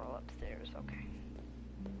 Carl upstairs. Okay.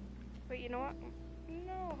 Wait, you know what?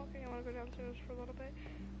 No. Okay, I want to go downstairs for a little bit.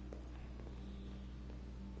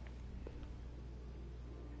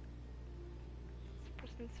 This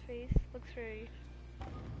person's face looks very... I'm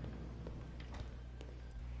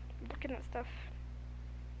looking at stuff.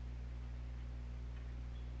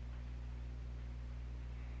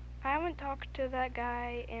 I haven't talked to that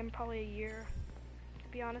guy in probably a year, to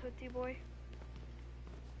be honest with you, boy.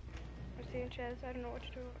 Or Sanchez, I don't know what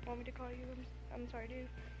you want me to call you. I'm sorry, dude.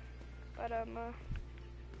 But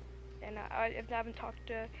and I haven't talked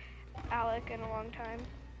to Alec in a long time.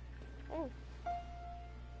 Oh.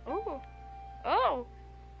 Oh. Oh.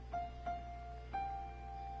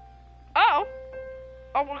 Oh.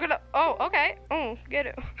 Oh, we're gonna. Oh, okay. Oh, get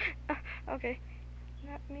it. Okay.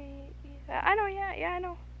 Let me. I know. Yeah, I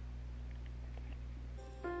know.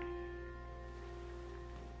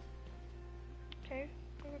 Okay,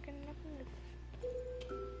 we're getting up in this.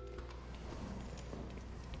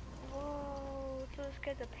 Whoa, so this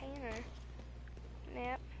guy's a painter.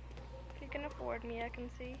 Yep. If he can afford me, I can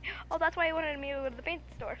see. Oh, that's why he wanted me to go to the paint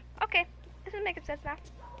store. Okay, this is making sense now.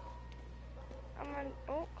 I'm gonna,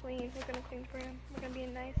 oh, clean. We're gonna clean for him. We're gonna be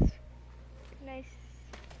nice.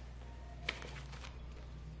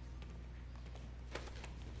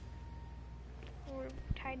 We're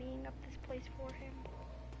tidying up this place for him.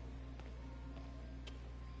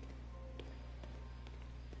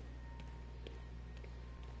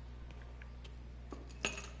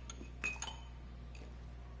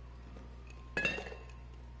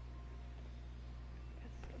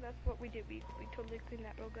 that's what we did. We totally cleaned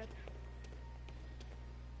that real good.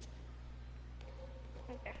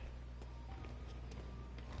 Okay.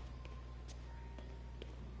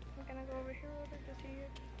 I'm gonna go over here real quick to see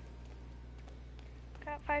it.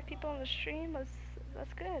 Got 5 people on the stream.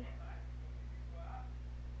 That's good.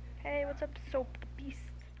 Hey, what's up, Soap Beast?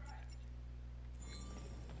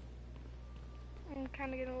 I'm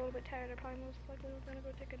kind of getting a little bit tired. I probably most likely was gonna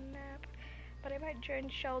go take a nap, but I might join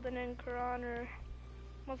Sheldon and Karan, or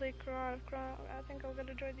mostly Karan. I think I'm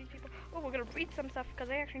gonna join these people. Oh, we're gonna read some stuff because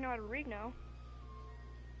I actually know how to read now.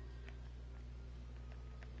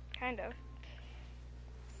 Kind of.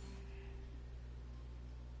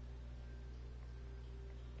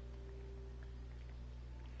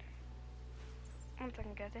 One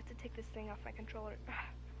second, guys. I have to take this thing off my controller.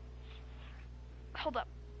 Hold up.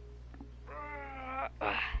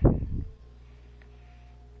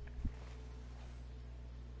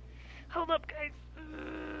 Hold up, guys.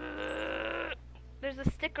 There's a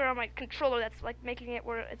sticker on my controller that's like making it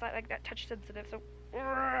where it's like that touch sensitive. So,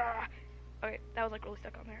 okay, that was like really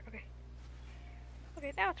stuck on there. Okay.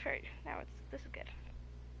 Okay, now it's right. Now this is good.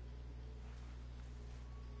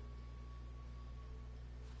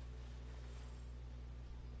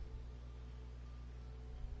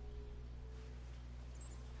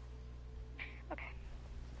 Okay.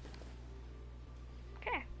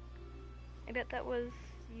 Okay. I bet that was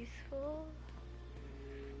useful.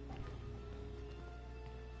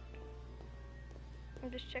 I'm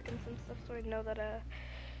just checking some stuff so I know that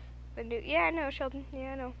the new. Yeah, I know Sheldon.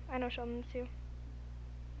 Yeah, I know. I know Sheldon too.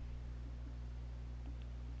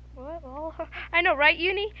 What? Well, I know, right?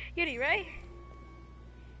 Uni, right?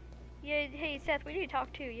 Yeah. Hey, Seth, we need to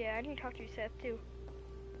talk too. Yeah, I need to talk to you, Seth, too.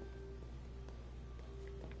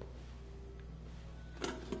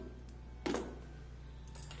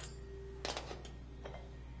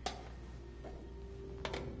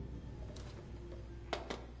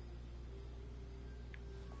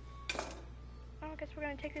 I guess we're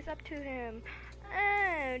gonna take this up to him.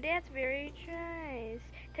 Oh, that's very nice.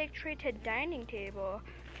 Take tray to dining table.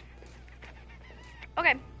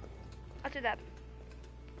 Okay, let's do that.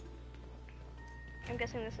 I'm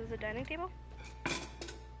guessing this is the dining table.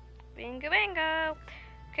 Bingo, bingo.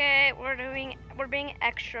 Okay, we're being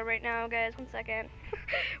extra right now, guys. 1 second.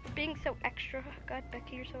 We're being so extra. God,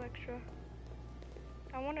 Becky, you're so extra.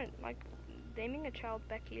 I wanna, like, naming a child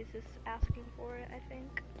Becky is just asking for it, I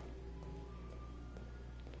think.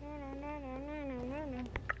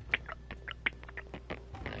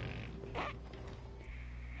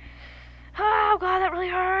 Oh god, that really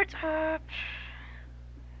hurts.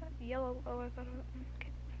 Yellow. Oh, I got it.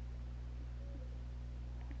 Okay.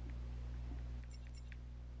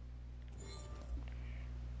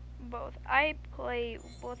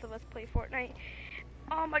 Both of us play Fortnite.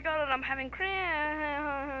 Oh my god, and I'm having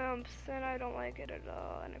cramps, and I don't like it at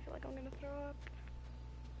all, and I feel like I'm gonna throw up.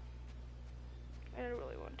 I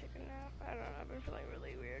really want to take a nap. I don't know, I've been feeling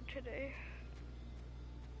really weird today.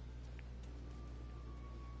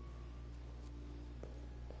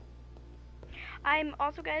 I'm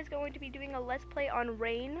also, guys, going to be doing a Let's Play on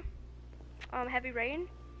Rain. Heavy Rain.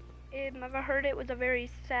 If you've ever heard it, was a very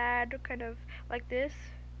sad, kind of like this.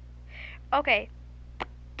 Okay.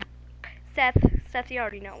 Seth, you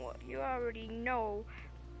already know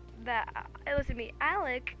that, listen to me,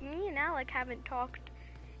 me and Alec haven't talked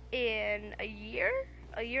in a year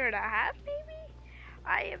and a half, maybe?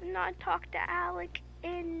 I have not talked to Alec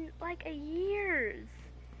in, like, a years.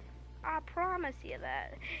 I promise you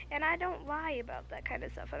that. And I don't lie about that kind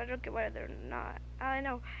of stuff, and I don't get why they're not. I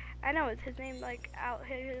know, it's his name, like,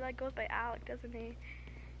 he like, goes by Alec, doesn't he?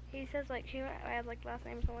 He says, like, I have, like, last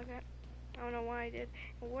name or something like that. I don't know why I did.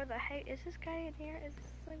 And where the heck is this guy in here? Is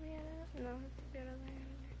this like me? No, it's the other guy.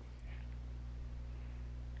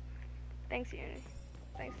 Thanks, Uni.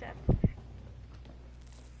 Thanks, Seth.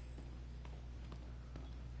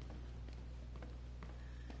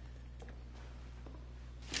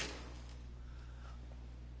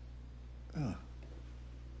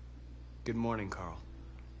 Good morning, Carl.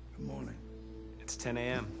 Good morning. It's 10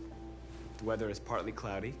 a.m. The weather is partly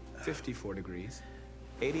cloudy, 54 degrees,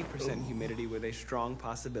 80% humidity with a strong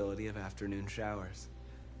possibility of afternoon showers.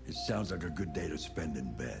 It sounds like a good day to spend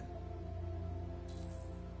in bed.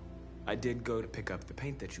 I did go to pick up the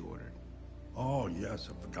paint that you ordered. Oh, yes,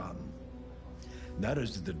 I've forgotten. That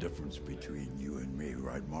is the difference between you and me,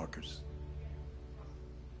 right, Marcus?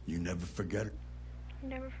 You never forget it.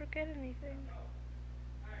 Never forget anything.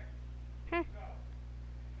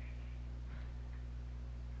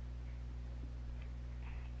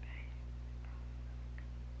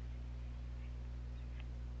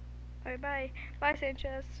 Alright, bye. Bye,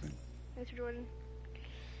 Sanchez. Thanks for joining.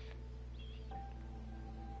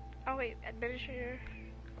 Oh wait,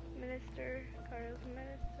 Minister Carl's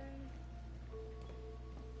medicine.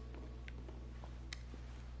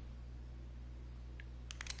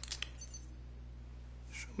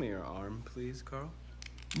 Show me your arm, please, Carl.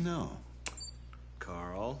 No.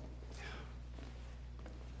 Carl.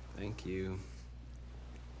 Thank you.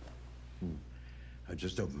 I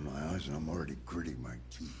just opened my eyes and I'm already gritting my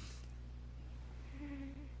teeth.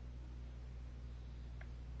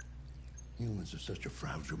 Humans are such a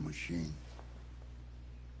fragile machine.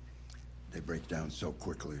 They break down so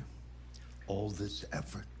quickly. All this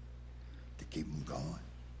effort to keep them going.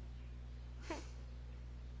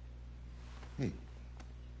 Hey,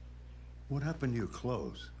 what happened to your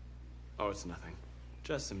clothes? Oh, it's nothing.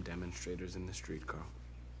 Just some demonstrators in the street, Carl.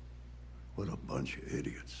 What a bunch of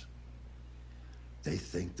idiots. They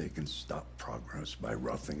think they can stop progress by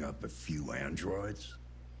roughing up a few androids?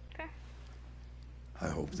 Okay. I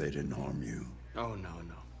hope they didn't harm you. Oh, no.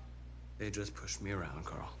 They just pushed me around,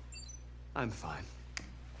 Carl. I'm fine.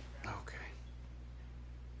 Okay.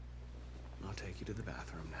 I'll take you to the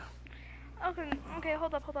bathroom now. Okay,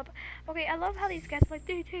 hold up. Okay, I love how these guys, like,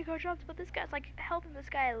 they take our jobs, but this guy's, like, helping this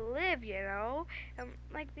guy live, you know? And,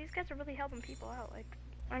 like, these guys are really helping people out, like,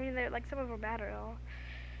 I mean, they're, like, some of them are bad at all.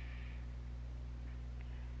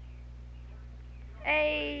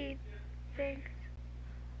 Hey, thanks.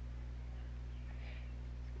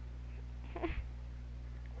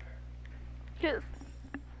 Yes.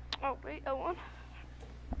 Oh, wait, I won.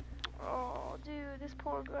 Oh, dude, this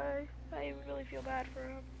poor guy. I really feel bad for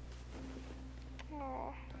him.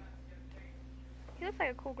 Oh. He looks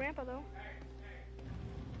like a cool grandpa, though.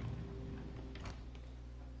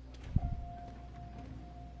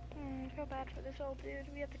 I feel bad for this old dude.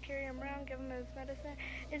 We have to carry him around, give him his medicine.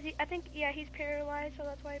 Is he? I think, yeah, he's paralyzed, so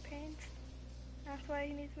that's why he paints. That's why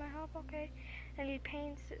he needs my help, okay. And he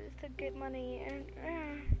paints to get money, and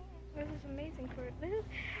this is amazing for it.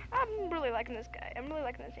 I'm really liking this guy. I'm really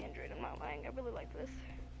liking this android. I'm not lying. I really like this.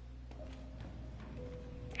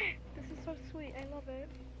 This is so sweet. I love it.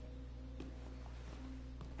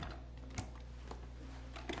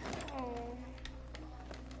 Oh.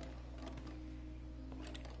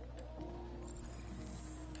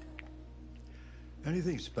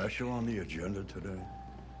 Anything special on the agenda today?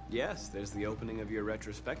 Yes, there's the opening of your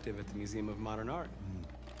retrospective at the Museum of Modern Art.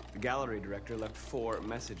 The gallery director left 4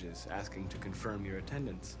 messages asking to confirm your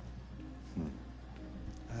attendance.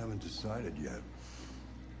 I haven't decided yet.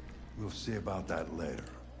 We'll see about that later.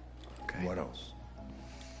 Okay. What else?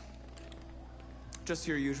 Just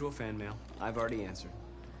your usual fan mail. I've already answered.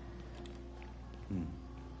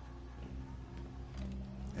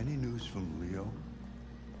 Any news from Leo?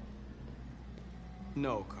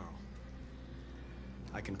 No, Carl.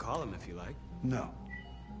 I can call him if you like. No.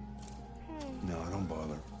 No, don't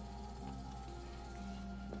bother.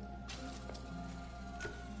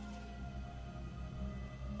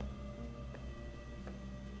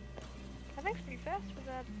 I think it's pretty fast for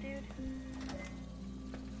that dude.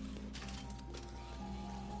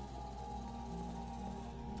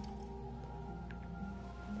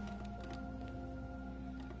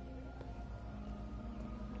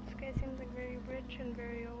 This guy seems like very rich and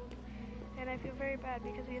very old. And I feel very bad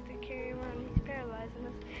because we have to carry him around. He's paralyzed, and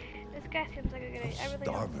this guy seems like a good idea. I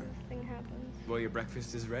really hope this thing happens. Well, your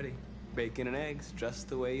breakfast is ready. Bacon and eggs, just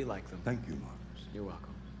the way you like them. Thank you, Marcus. You're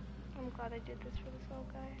welcome. I'm glad I did this for this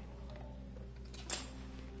old guy.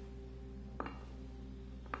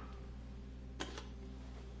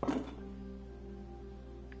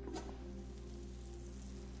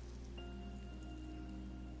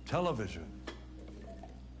 Television.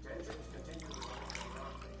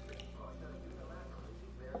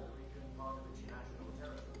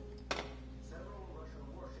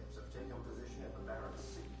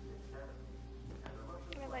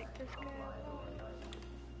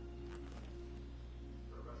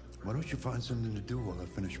 Why don't you find something to do while I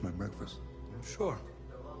finish my breakfast? Sure.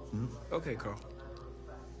 Okay, Carl.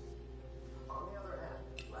 On the other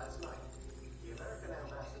hand, last night, the American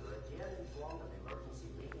ambassador again informed an emergency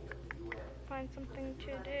meeting of the UN. Find something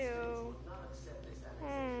to do.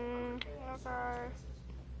 Okay.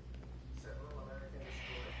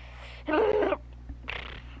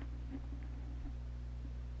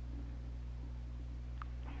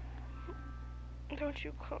 Don't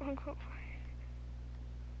you quote unquote.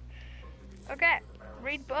 Okay,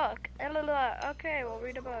 read book. Okay, we'll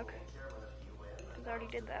read a book. I already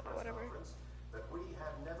did that, but whatever. That we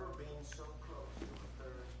have never been so close to a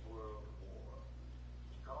third world war.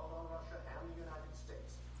 He called on Russia and the United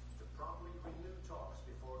States to promptly renew talks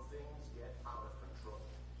before things get out of control.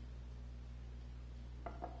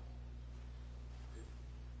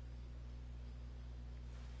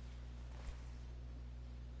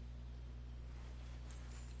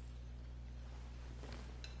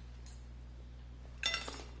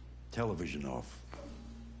 Television off.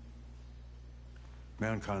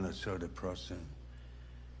 Mankind is so depressing.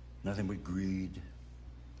 Nothing but greed,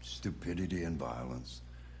 stupidity, and violence.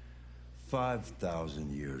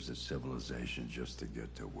 5,000 years of civilization just to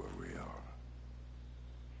get to where we are.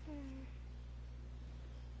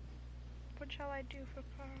 What shall I do for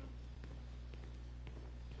Carl?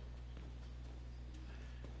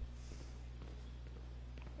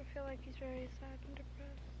 I feel like he's very sad and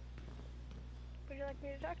depressed. Would you like me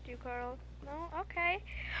to talk to you, Carl? No? Okay.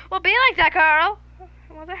 Well, be like that, Carl!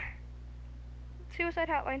 Well, there. Suicide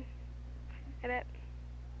hotline. I bet.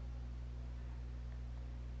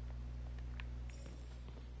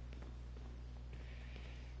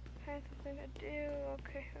 Find something to do.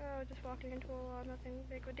 Okay. Oh, just walking into a wall. Nothing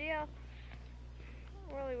big of a deal.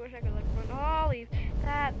 Really wish I could like run. Holy,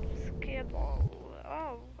 that scandal.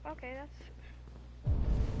 Oh, okay, that's.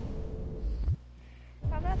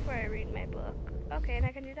 Oh, that's where I read my book. Okay, and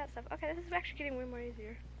I can do that stuff. Okay, this is actually getting way more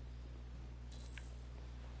easier.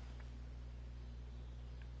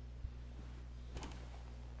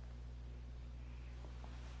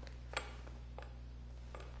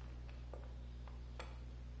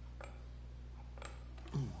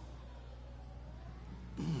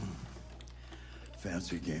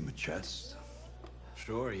 Fancy game of chess?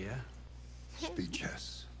 Sure, yeah. Speed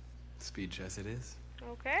chess. Speed chess it is.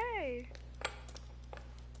 Okay.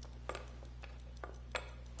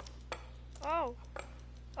 Oh.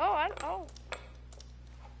 Oh.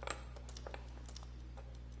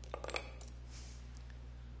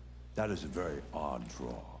 That is a very odd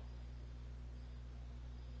draw.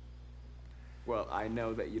 Well, I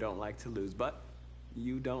know that you don't like to lose, but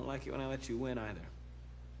you don't like it when I let you win either.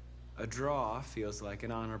 A draw feels like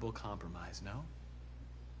an honorable compromise, no?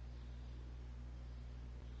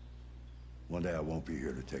 One day I won't be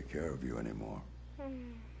here to take care of you anymore.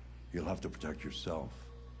 You'll have to protect yourself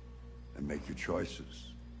and make your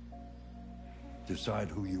choices. Decide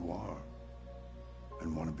who you are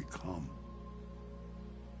and want to become.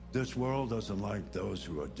 This world doesn't like those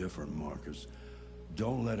who are different, Marcus.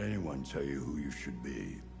 Don't let anyone tell you who you should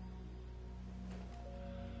be.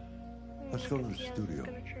 Let's go to the studio.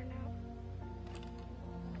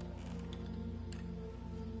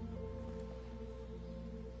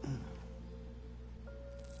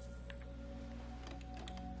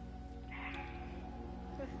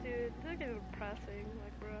 This dude, this is getting depressing,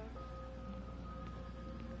 like, bro.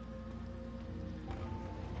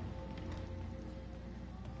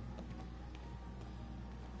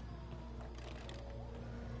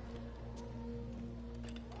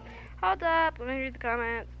 Hold up, let me read the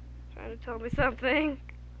comments. Trying to tell me something.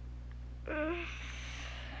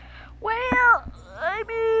 Well, I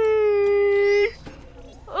mean,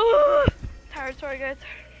 tired, sorry guys.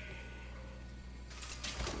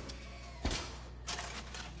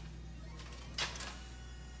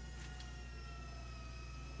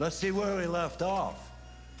 Let's see where we left off.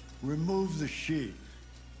 Remove the sheet.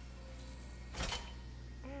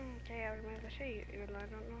 Okay, I'll remove the sheet, even though I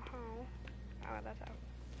don't know how. Oh, that's how.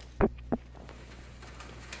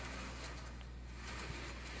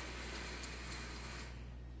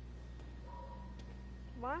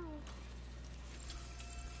 Wow.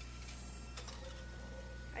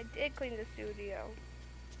 I did clean the studio.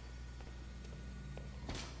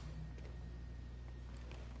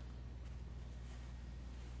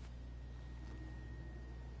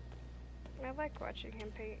 I like watching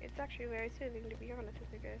him paint. It's actually very soothing, to be honest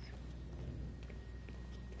with you guys.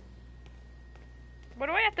 What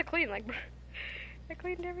do I have to clean? Like, I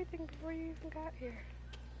cleaned everything before you even got here.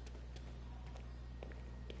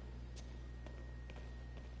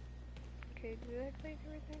 Okay, did I clean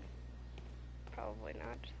everything? Probably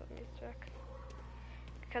not. Just let me check.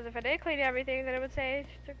 Because if I did clean everything, then it would say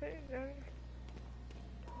to clean.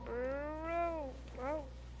 Bro. Oh.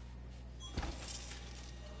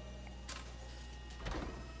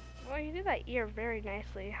 Well, you did that ear very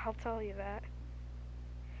nicely. I'll tell you that.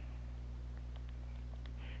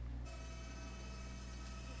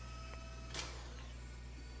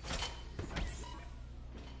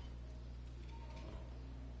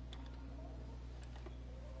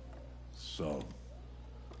 So,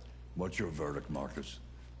 what's your verdict, Marcus?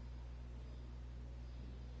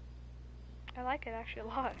 I like it actually a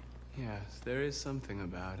lot. Yes, there is something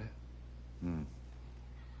about it.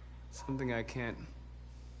 Something I can't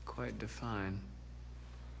quite define.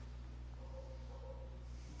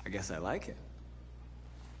 I guess I like it.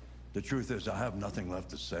 The truth is, I have nothing left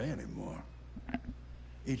to say anymore.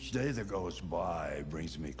 Each day that goes by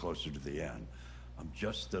brings me closer to the end. I'm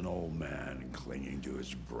just an old man clinging to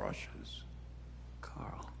his brushes.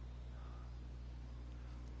 Carl.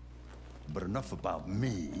 But enough about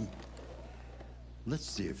me. Let's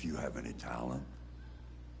see if you have any talent.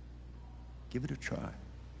 Give it a try.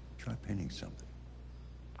 Try painting something.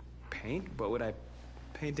 Paint? What would I...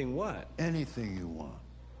 Painting what? Anything you want.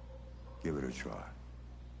 Give it a try.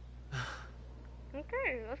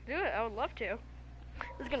 Okay, let's do it. I would love to.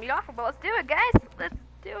 This is gonna be awful, but let's do it, guys. Let's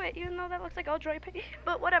do it, even though that looks like I'll dry paint.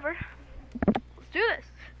 But whatever. Let's do this.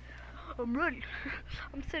 I'm ready.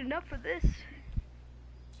 I'm setting up for this.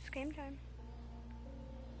 It's game time.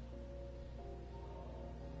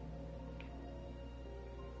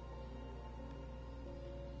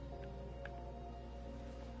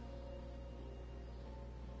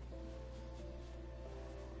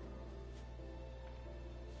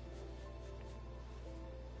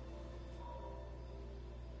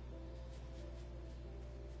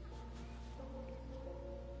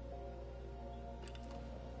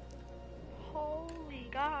 Holy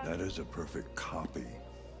God. That is a perfect copy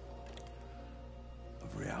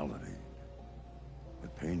of reality.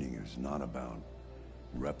 But painting is not about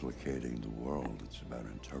replicating the world. It's about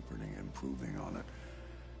interpreting, improving on it,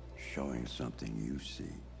 showing something you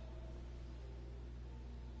see.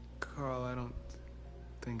 Carl, I don't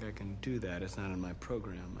think I can do that. It's not in my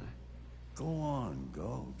program. Go on,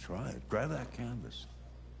 go. Try it. Grab that canvas.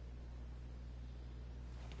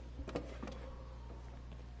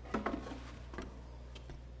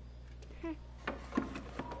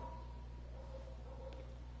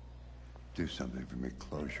 Do something for me.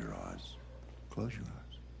 Close your eyes. Close your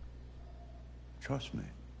eyes. Trust me.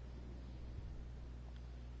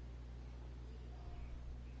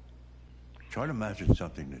 Try to imagine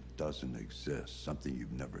something that doesn't exist, something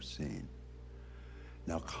you've never seen.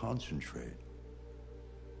 Now concentrate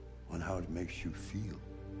on how it makes you feel,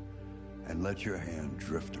 and let your hand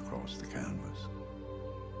drift across the canvas.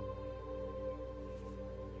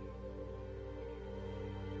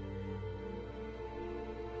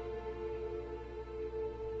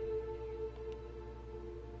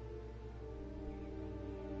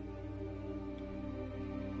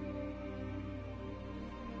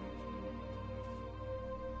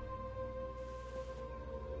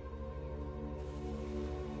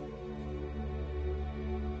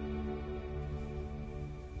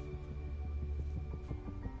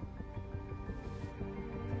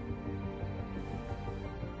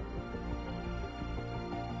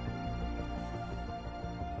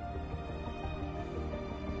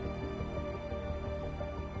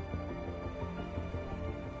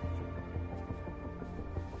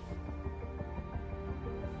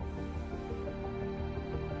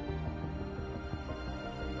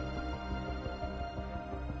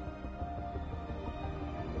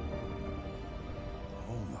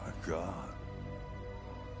 God.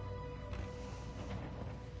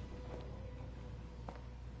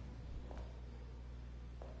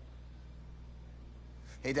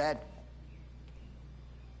 Hey, Dad.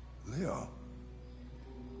 Leo.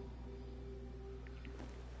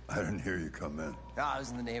 I didn't hear you come in. Oh, I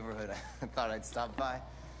was in the neighborhood. I thought I'd stop by.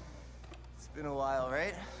 It's been a while,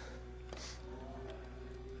 right?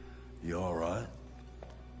 You all right?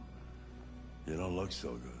 You don't look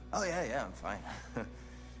so good. Oh, yeah, I'm fine.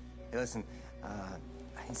 Hey, listen,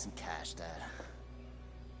 I need some cash, Dad.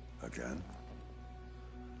 Again?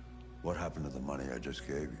 What happened to the money I just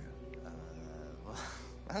gave you?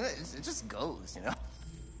 Well, it just goes, you know?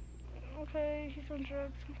 Okay, he's on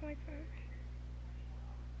drugs, something like that.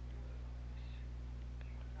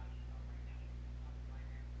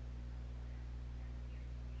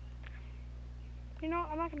 You know,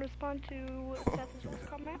 I'm not gonna respond to Seth's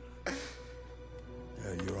comment.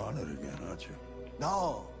 Yeah, you're on it again, aren't you?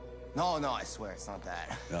 No, I swear it's not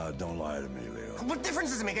that. No, don't lie to me, Leo. What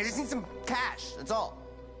difference does it make? I just need some cash, that's all.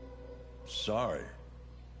 Sorry.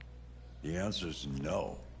 The answer's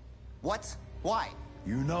no. What? Why?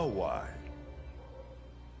 You know why.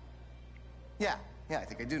 Yeah, I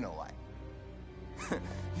think I do know why.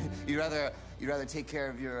 You'd rather take care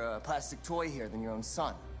of your plastic toy here than your own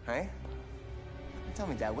son, right? Tell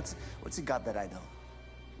me, Dad, what's it got that I don't?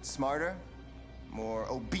 Smarter? More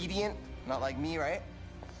obedient? Not like me, right?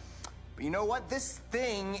 But you know what? This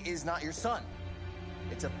thing is not your son.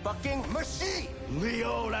 It's a fucking machine!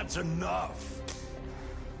 Leo, that's enough.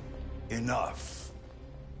 Enough.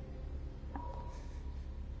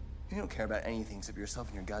 You don't care about anything except yourself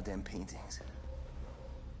and your goddamn paintings.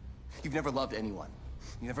 You've never loved anyone.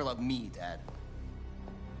 You never loved me, Dad.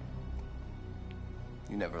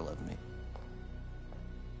 You never loved me.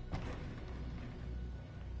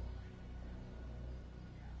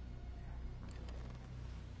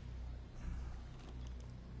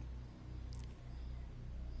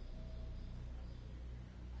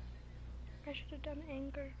 I should have done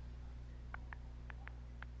anger.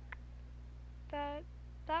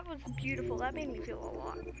 That was beautiful. That made me feel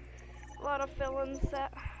a lot of feelings.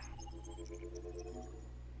 That.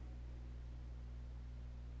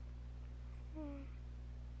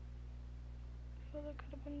 So there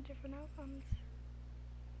could have been different outcomes.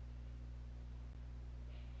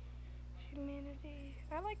 Humanity.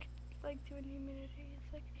 I like doing humanity.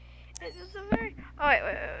 It's like it's a very. Oh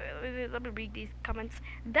wait. Let me read these comments.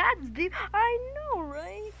 That's deep. I know,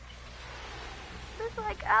 right? It's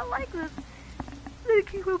like I like this. I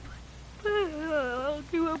keep up. I'll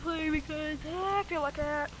keep on playing because I feel like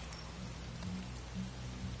that.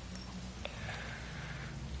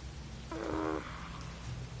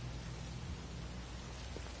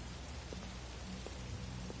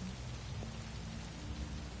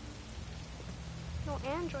 No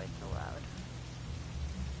androids allowed.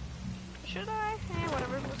 Should I? Hey,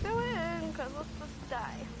 whatever. Let's go in, cause let's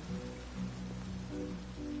die.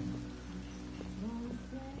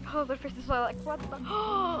 Oh, their faces are like, what the?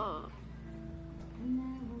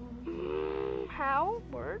 How?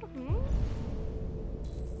 Word?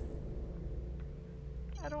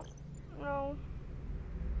 I don't know.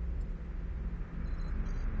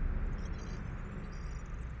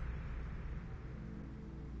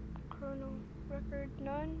 Chrono record,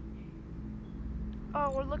 none.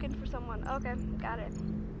 Oh, we're looking for someone. Okay, got it.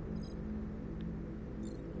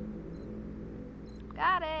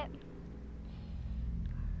 Got it.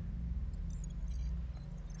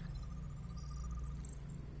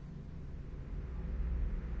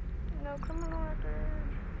 No criminal record.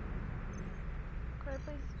 Okay,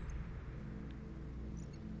 please.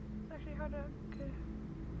 It's actually hard to. Okay.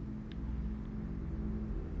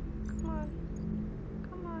 Come on.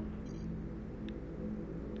 Come on.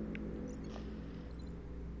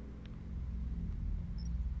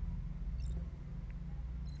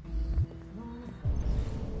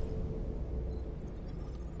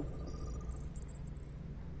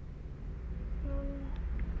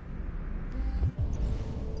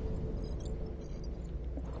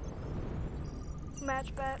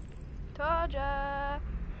 Match bet. Told ya.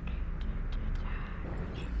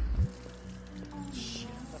 Shit,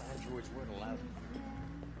 I thought androids weren't allowed.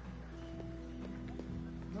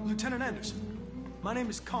 Lieutenant Anderson, my name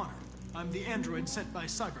is Connor. I'm the android sent by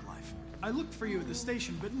CyberLife. I looked for you at the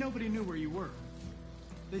station, but nobody knew where you were.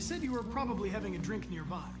 They said you were probably having a drink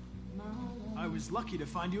nearby. I was lucky to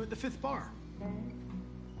find you at the 5th bar.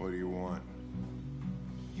 What do you want?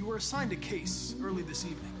 You were assigned a case early this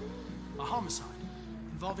evening. A homicide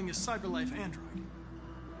involving a CyberLife android.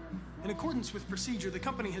 In accordance with procedure, the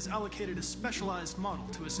company has allocated a specialized model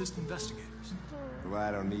to assist investigators. Well,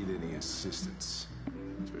 I don't need any assistance.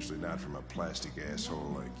 Especially not from a plastic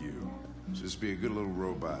asshole like you. Just be a good little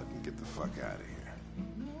robot and get the fuck out of here.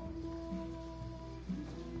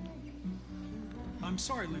 I'm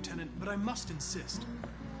sorry, Lieutenant, but I must insist.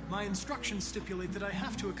 My instructions stipulate that I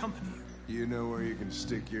have to accompany you. You know where you can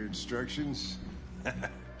stick your instructions?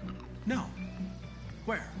 No.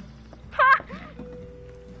 Where?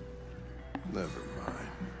 Never mind.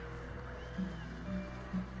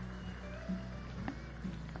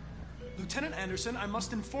 Lieutenant Anderson, I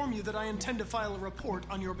must inform you that I intend to file a report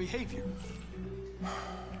on your behavior.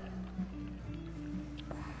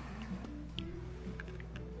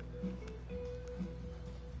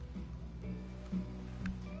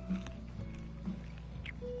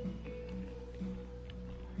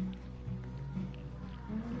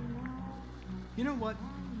 You know what?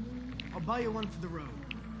 I'll buy you one for the road.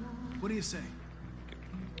 What do you say?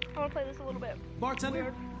 I want to play this a little bit. Bartender,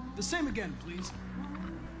 Weird. the same again, please.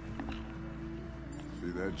 See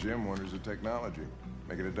that, Jim? Wonders of technology.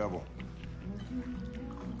 Make it a double.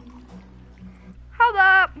 Hold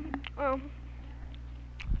up! Oh.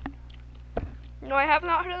 No, I have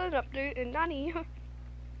not heard an update in Nani.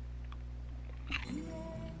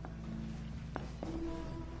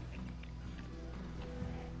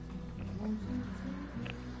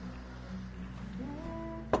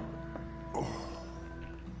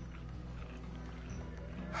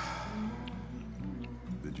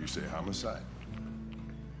 Did you say homicide?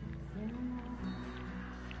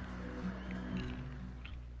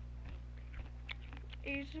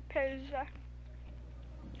 Easy peasy.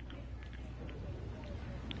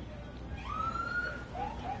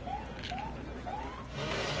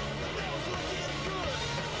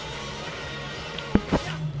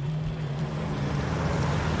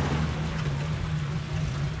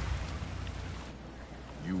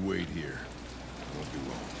 You wait here. Won't be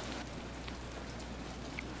long.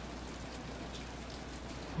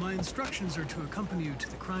 My instructions are to accompany you to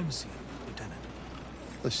the crime scene, Lieutenant.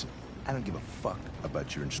 Listen, I don't give a fuck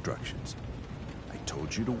about your instructions. I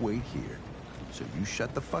told you to wait here, so you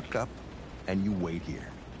shut the fuck up and you wait here.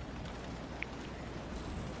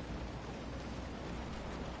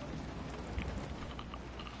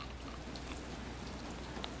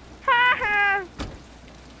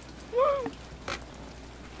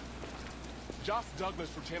 Josh Douglas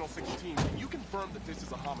for Channel 16. Can you confirm that this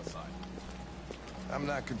is a homicide? I'm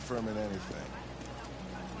not confirming anything.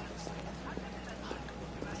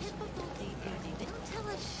 Typical DBH. They don't tell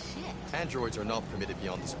us shit. Androids are not permitted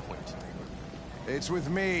beyond this point. It's with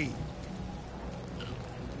me.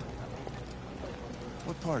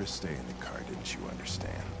 What part of staying in the car didn't you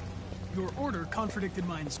understand? Your order contradicted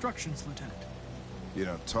my instructions, Lieutenant. You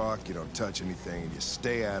don't talk, you don't touch anything, and you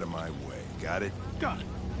stay out of my way. Got it? Got it.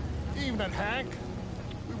 Evening, Hank.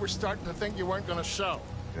 We were starting to think you weren't gonna show.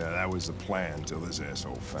 Yeah, that was the plan until this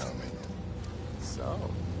asshole found me. So,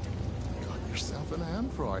 you got yourself an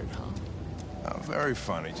android, huh? Oh, very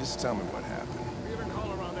funny. Just tell me what happened. We had a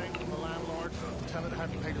call around 8 from the landlord. The tenant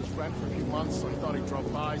hadn't paid his rent for a few months, so he thought he'd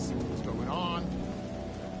drop by, see what was going on.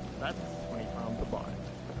 That's when he found the body.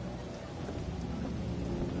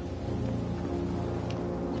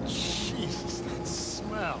 Jesus, that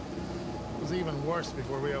smell. It was even worse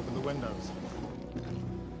before we opened the windows.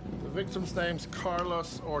 The victim's name's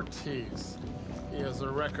Carlos Ortiz. He has a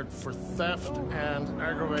record for theft and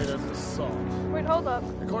aggravated assault. Wait, hold up.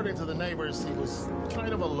 According to the neighbors, he was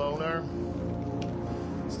kind of a loner.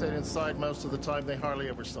 Stayed inside most of the time. They hardly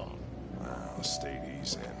ever saw him. Well, stayed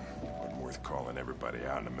easy in. Wasn't worth calling everybody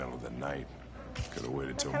out in the middle of the night. Could have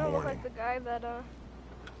waited till Kind of look morning. like the guy that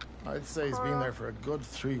I'd say he's been there for a good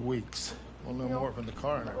 3 weeks. We'll know more when the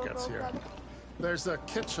coroner gets here. There's a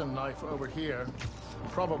kitchen knife over here.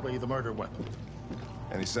 Probably the murder weapon.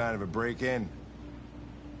 Any sign of a break-in?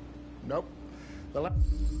 Nope. The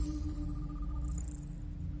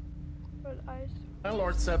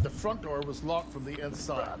landlord said the front door was locked from the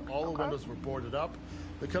inside. All the windows were boarded up.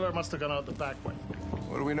 The killer must have gone out the back way.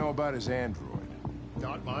 What do we know about his android?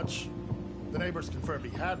 Not much. The neighbors confirmed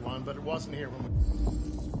he had one, but it wasn't here when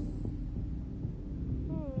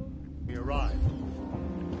we arrived.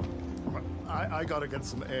 I gotta get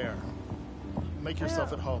some air. Make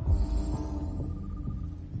yourself at home.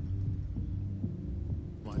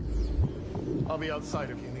 I'll be outside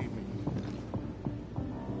if you need me.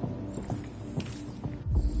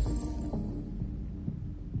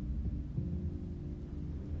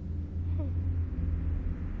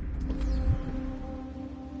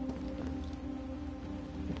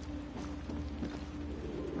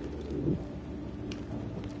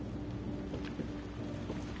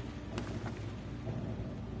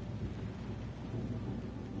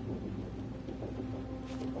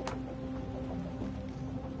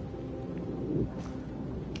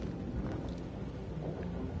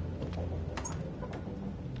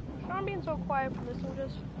 I'm being so quiet for this. I'm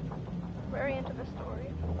just very into the story.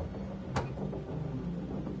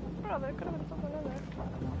 Oh, there could have been something in there.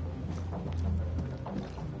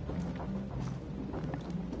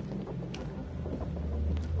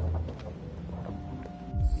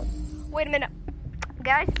 Wait a minute.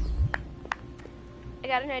 Guys, I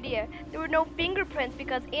got an idea. There were no fingerprints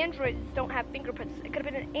because androids don't have fingerprints. It could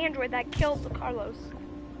have been an android that killed Carlos.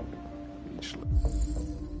 Each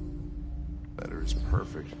letter is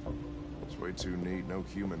perfect. It's way too neat. No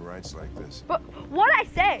human writes like this. But what'd I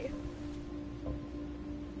say?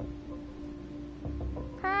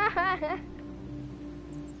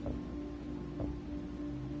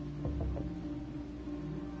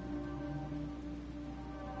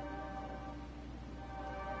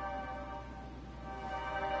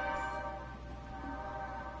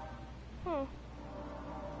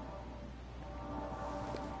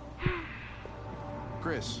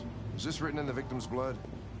 Chris, is this written in the victim's blood?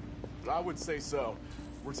 I would say so.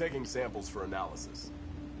 We're taking samples for analysis.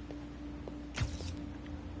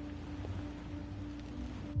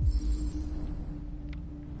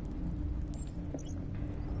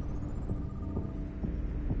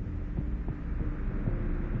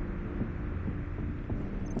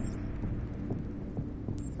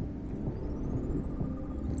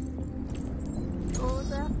 What was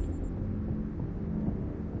that?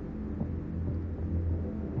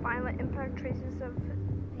 Violent impact traces of...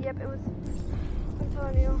 Yep, it was... I'm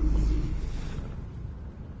telling you.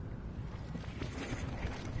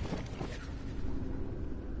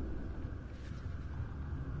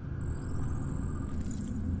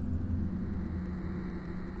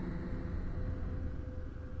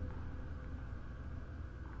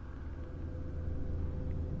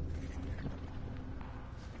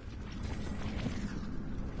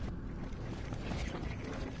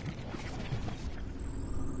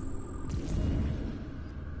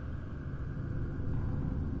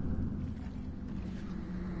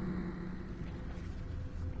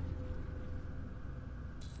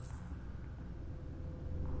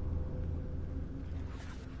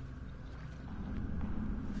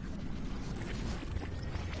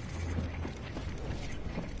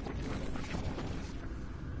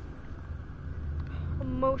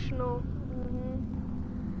 emotional.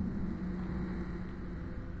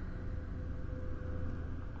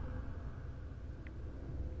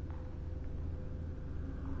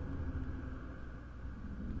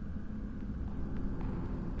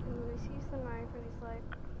 He sees the knife and he's like,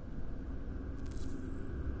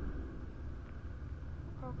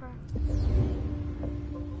 okay.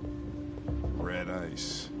 Red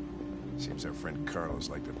ice. Seems our friend Carlos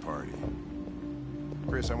liked to party.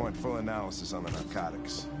 Chris, I want full analysis on the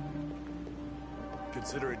narcotics.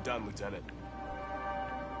 Consider it done, Lieutenant.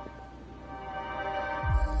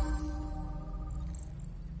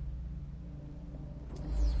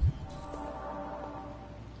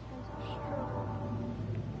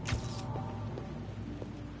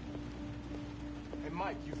 Hey,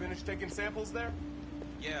 Mike, you finished taking samples there?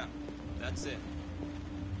 Yeah, that's it.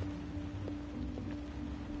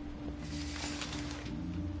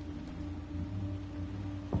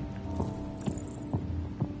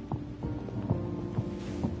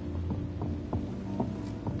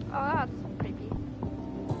 Oh, that's creepy.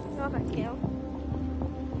 Not that kill.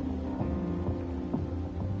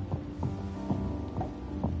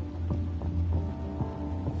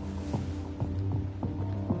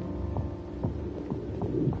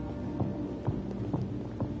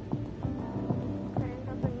 Okay,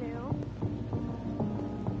 nothing new.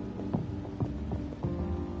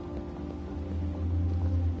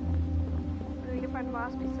 We need to find the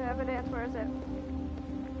last piece of evidence. Where is it?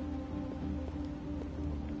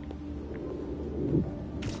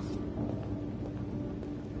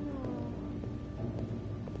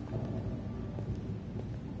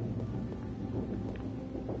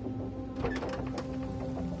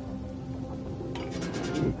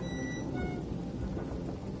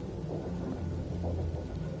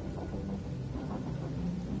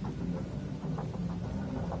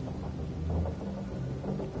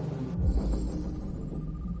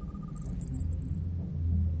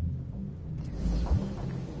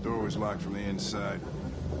 Door was locked from the inside.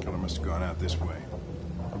 Killer must have gone out this way.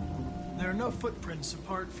 There are no footprints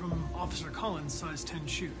apart from Officer Collins' size 10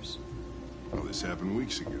 shoes. Well, this happened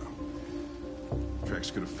weeks ago. Tracks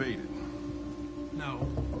could have faded. No,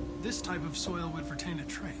 this type of soil would retain a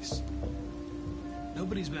trace.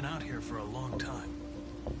 Nobody's been out here for a long time.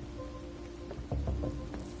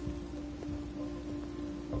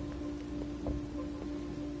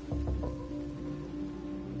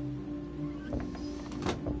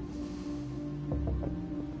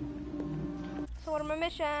 So what are my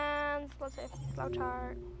missions? Let's say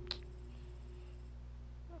flowchart.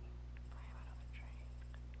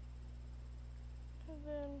 And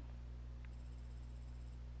then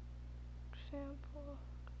sample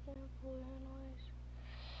analyze.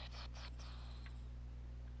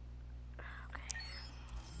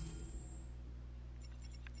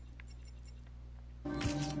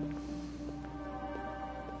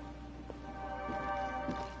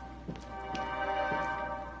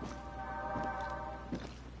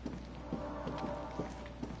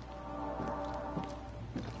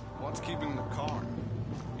 What's keeping the car?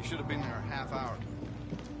 He should have been here a half hour ago.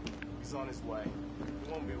 He's on his way. It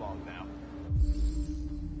won't be long now.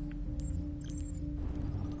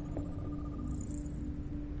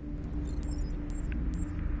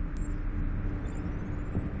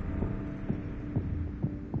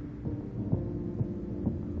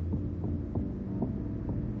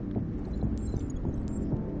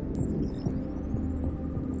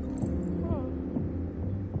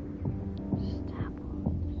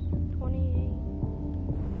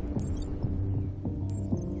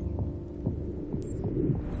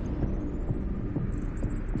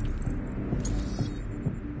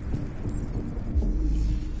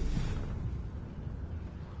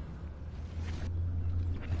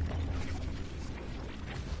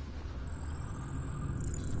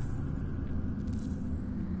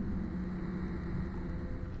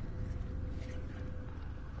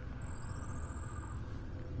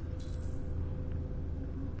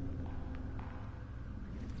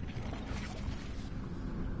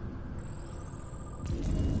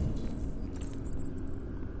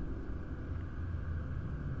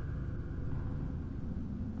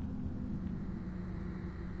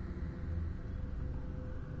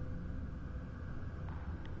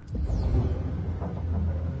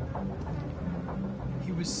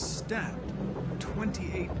 He was stabbed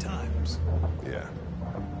 28 times. Yeah.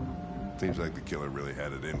 Seems like the killer really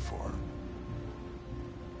had it in for him.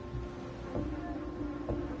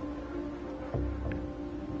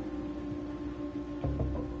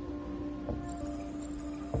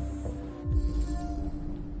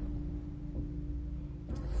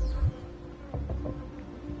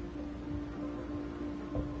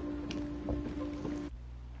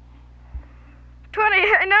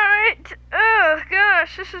 I know, right? Oh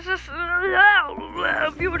gosh, this is just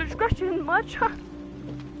viewer discretion much.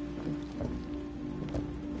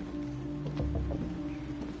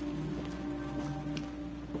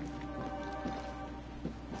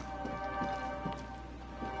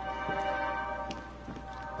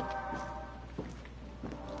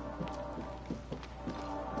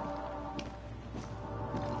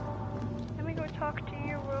 Let me go talk to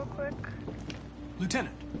you real quick.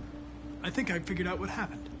 Lieutenant, I think I figured out what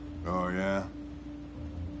happened. Oh, yeah?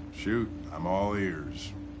 Shoot, I'm all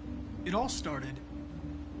ears. It all started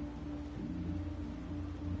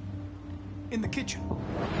in the kitchen.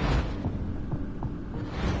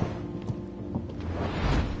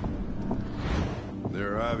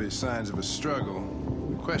 There are obvious signs of a struggle.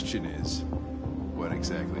 The question is, what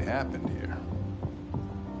exactly happened here?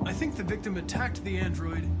 I think the victim attacked the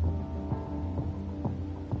android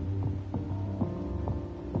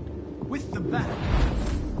with the bat.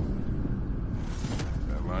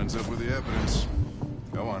 That lines up with the evidence.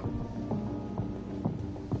 Go on.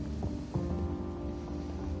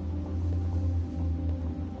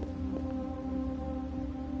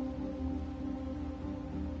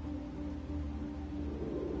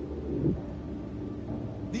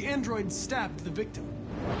 The android stabbed the victim.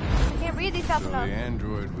 I can't read these fast So enough. the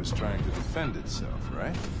android was trying to defend itself,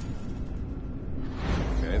 right?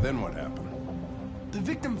 Okay, then what happened? The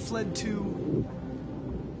victim fled to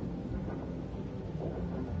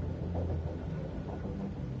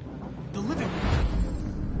the living room.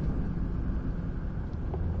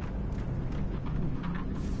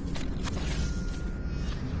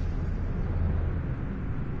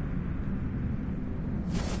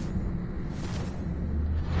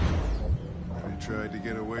 They tried to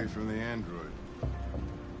get away from the android.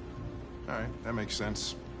 All right, that makes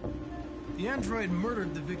sense. The android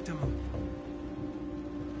murdered the victim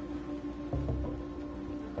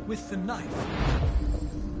with the knife.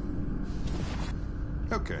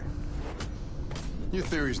 Okay. Your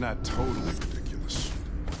theory's not totally ridiculous,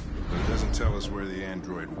 but it doesn't tell us where the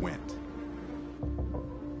android went.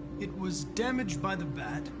 It was damaged by the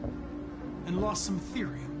bat and lost some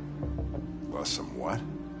therium. Lost some what?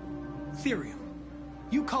 Therium.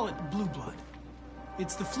 You call it blue blood.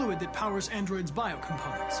 It's the fluid that powers androids'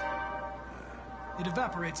 biocomponents. It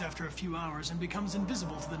evaporates after a few hours and becomes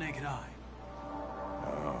invisible to the naked eye.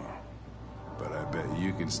 Oh. But I bet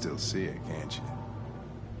you can still see it, can't you?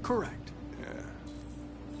 Correct. Yeah.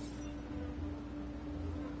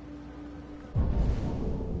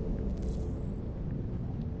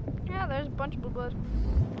 Yeah, there's a bunch of blue blood.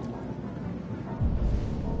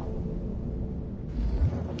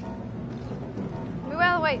 Move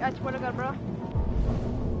out of the way, I swear to God, bro.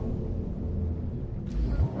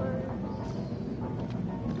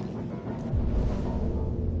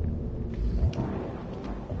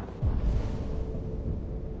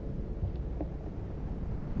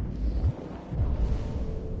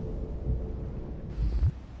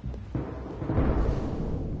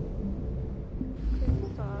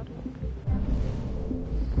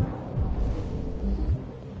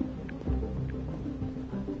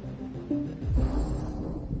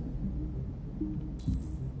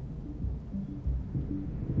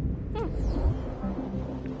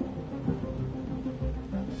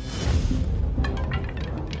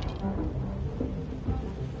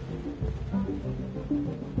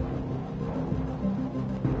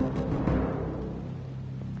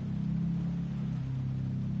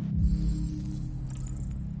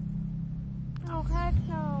 Oh, heck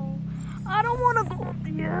no. I don't want to go up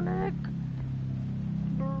the attic.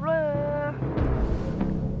 Bruh.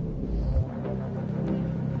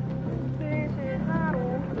 This is not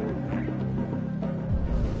over.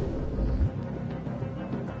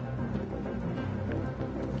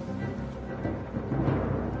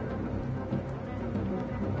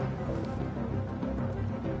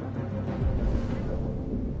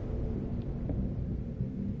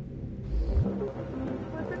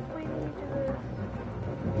 What's it leading me to this?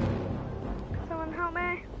 Someone help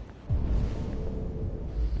me.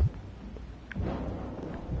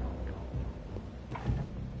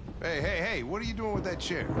 Hey, what are you doing with that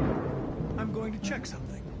chair? I'm going to check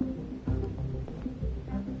something.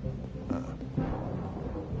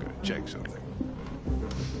 Gotta check something.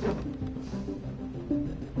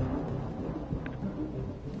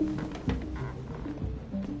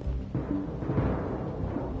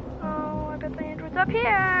 Oh, I bet the android's up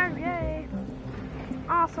here. Yay.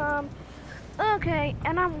 Awesome. Okay,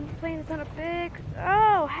 and I'm playing this on a big...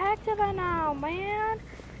 Oh, heck did I know, man?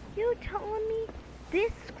 You telling me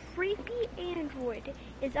this creepy android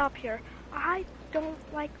is up here? I don't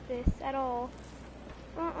like this at all.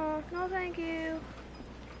 No thank you.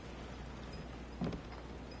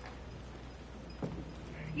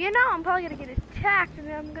 You know, I'm probably gonna get attacked and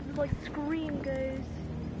then I'm gonna like scream, guys.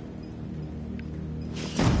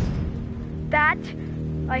 That,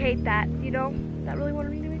 I hate that, you know? That really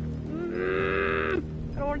wanted me to be.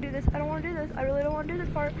 I don't wanna do this. I don't wanna do this. I really don't wanna do this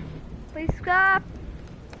part. Please stop.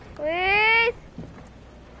 Please.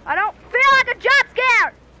 I don't feel like a jump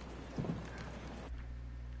scare.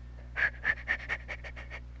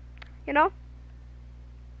 You know?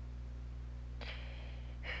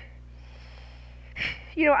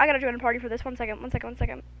 You know, I gotta join a party for this. One second. Let me join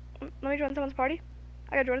someone's party.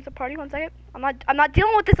 I gotta join some party. 1 second. I'm not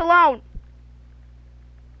dealing with this alone.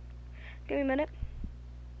 Give me a minute.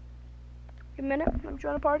 Give me a minute. Let me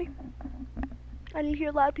join a party. I need to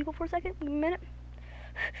hear loud people for a second. Give me a minute.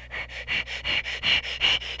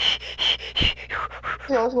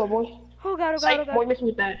 Yeah, let's go, boy. Oh god, oh god, Psych, oh god. boy, miss me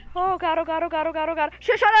with that. Oh god, oh god, oh god, oh god, oh god.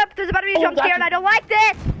 Shut up! There's about to be a jump scare and I don't like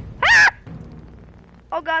this! Ah!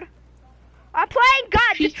 Oh god. I'm playing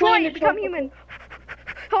God, Detroit, become human.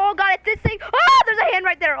 Oh god, it's this thing. Oh, there's a hand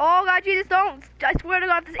right there. Oh god, Jesus, don't. I swear to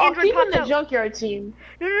God, this android keep pops in the out. junkyard team.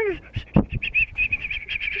 No.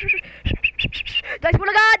 I swear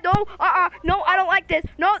to God, no, no, I don't like this.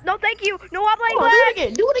 No, thank you. No, I'm playing Glass.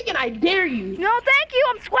 Do it again, I dare you. No, thank you,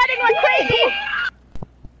 I'm sweating like crazy.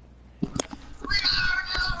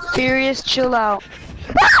 Furious, chill out.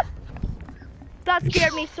 That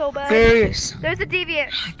scared me so bad. Furious. There's a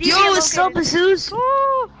deviant. Yo, what's up, Jesus?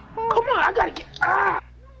 Oh. Come on, I gotta get.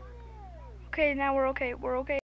 Okay, now we're okay.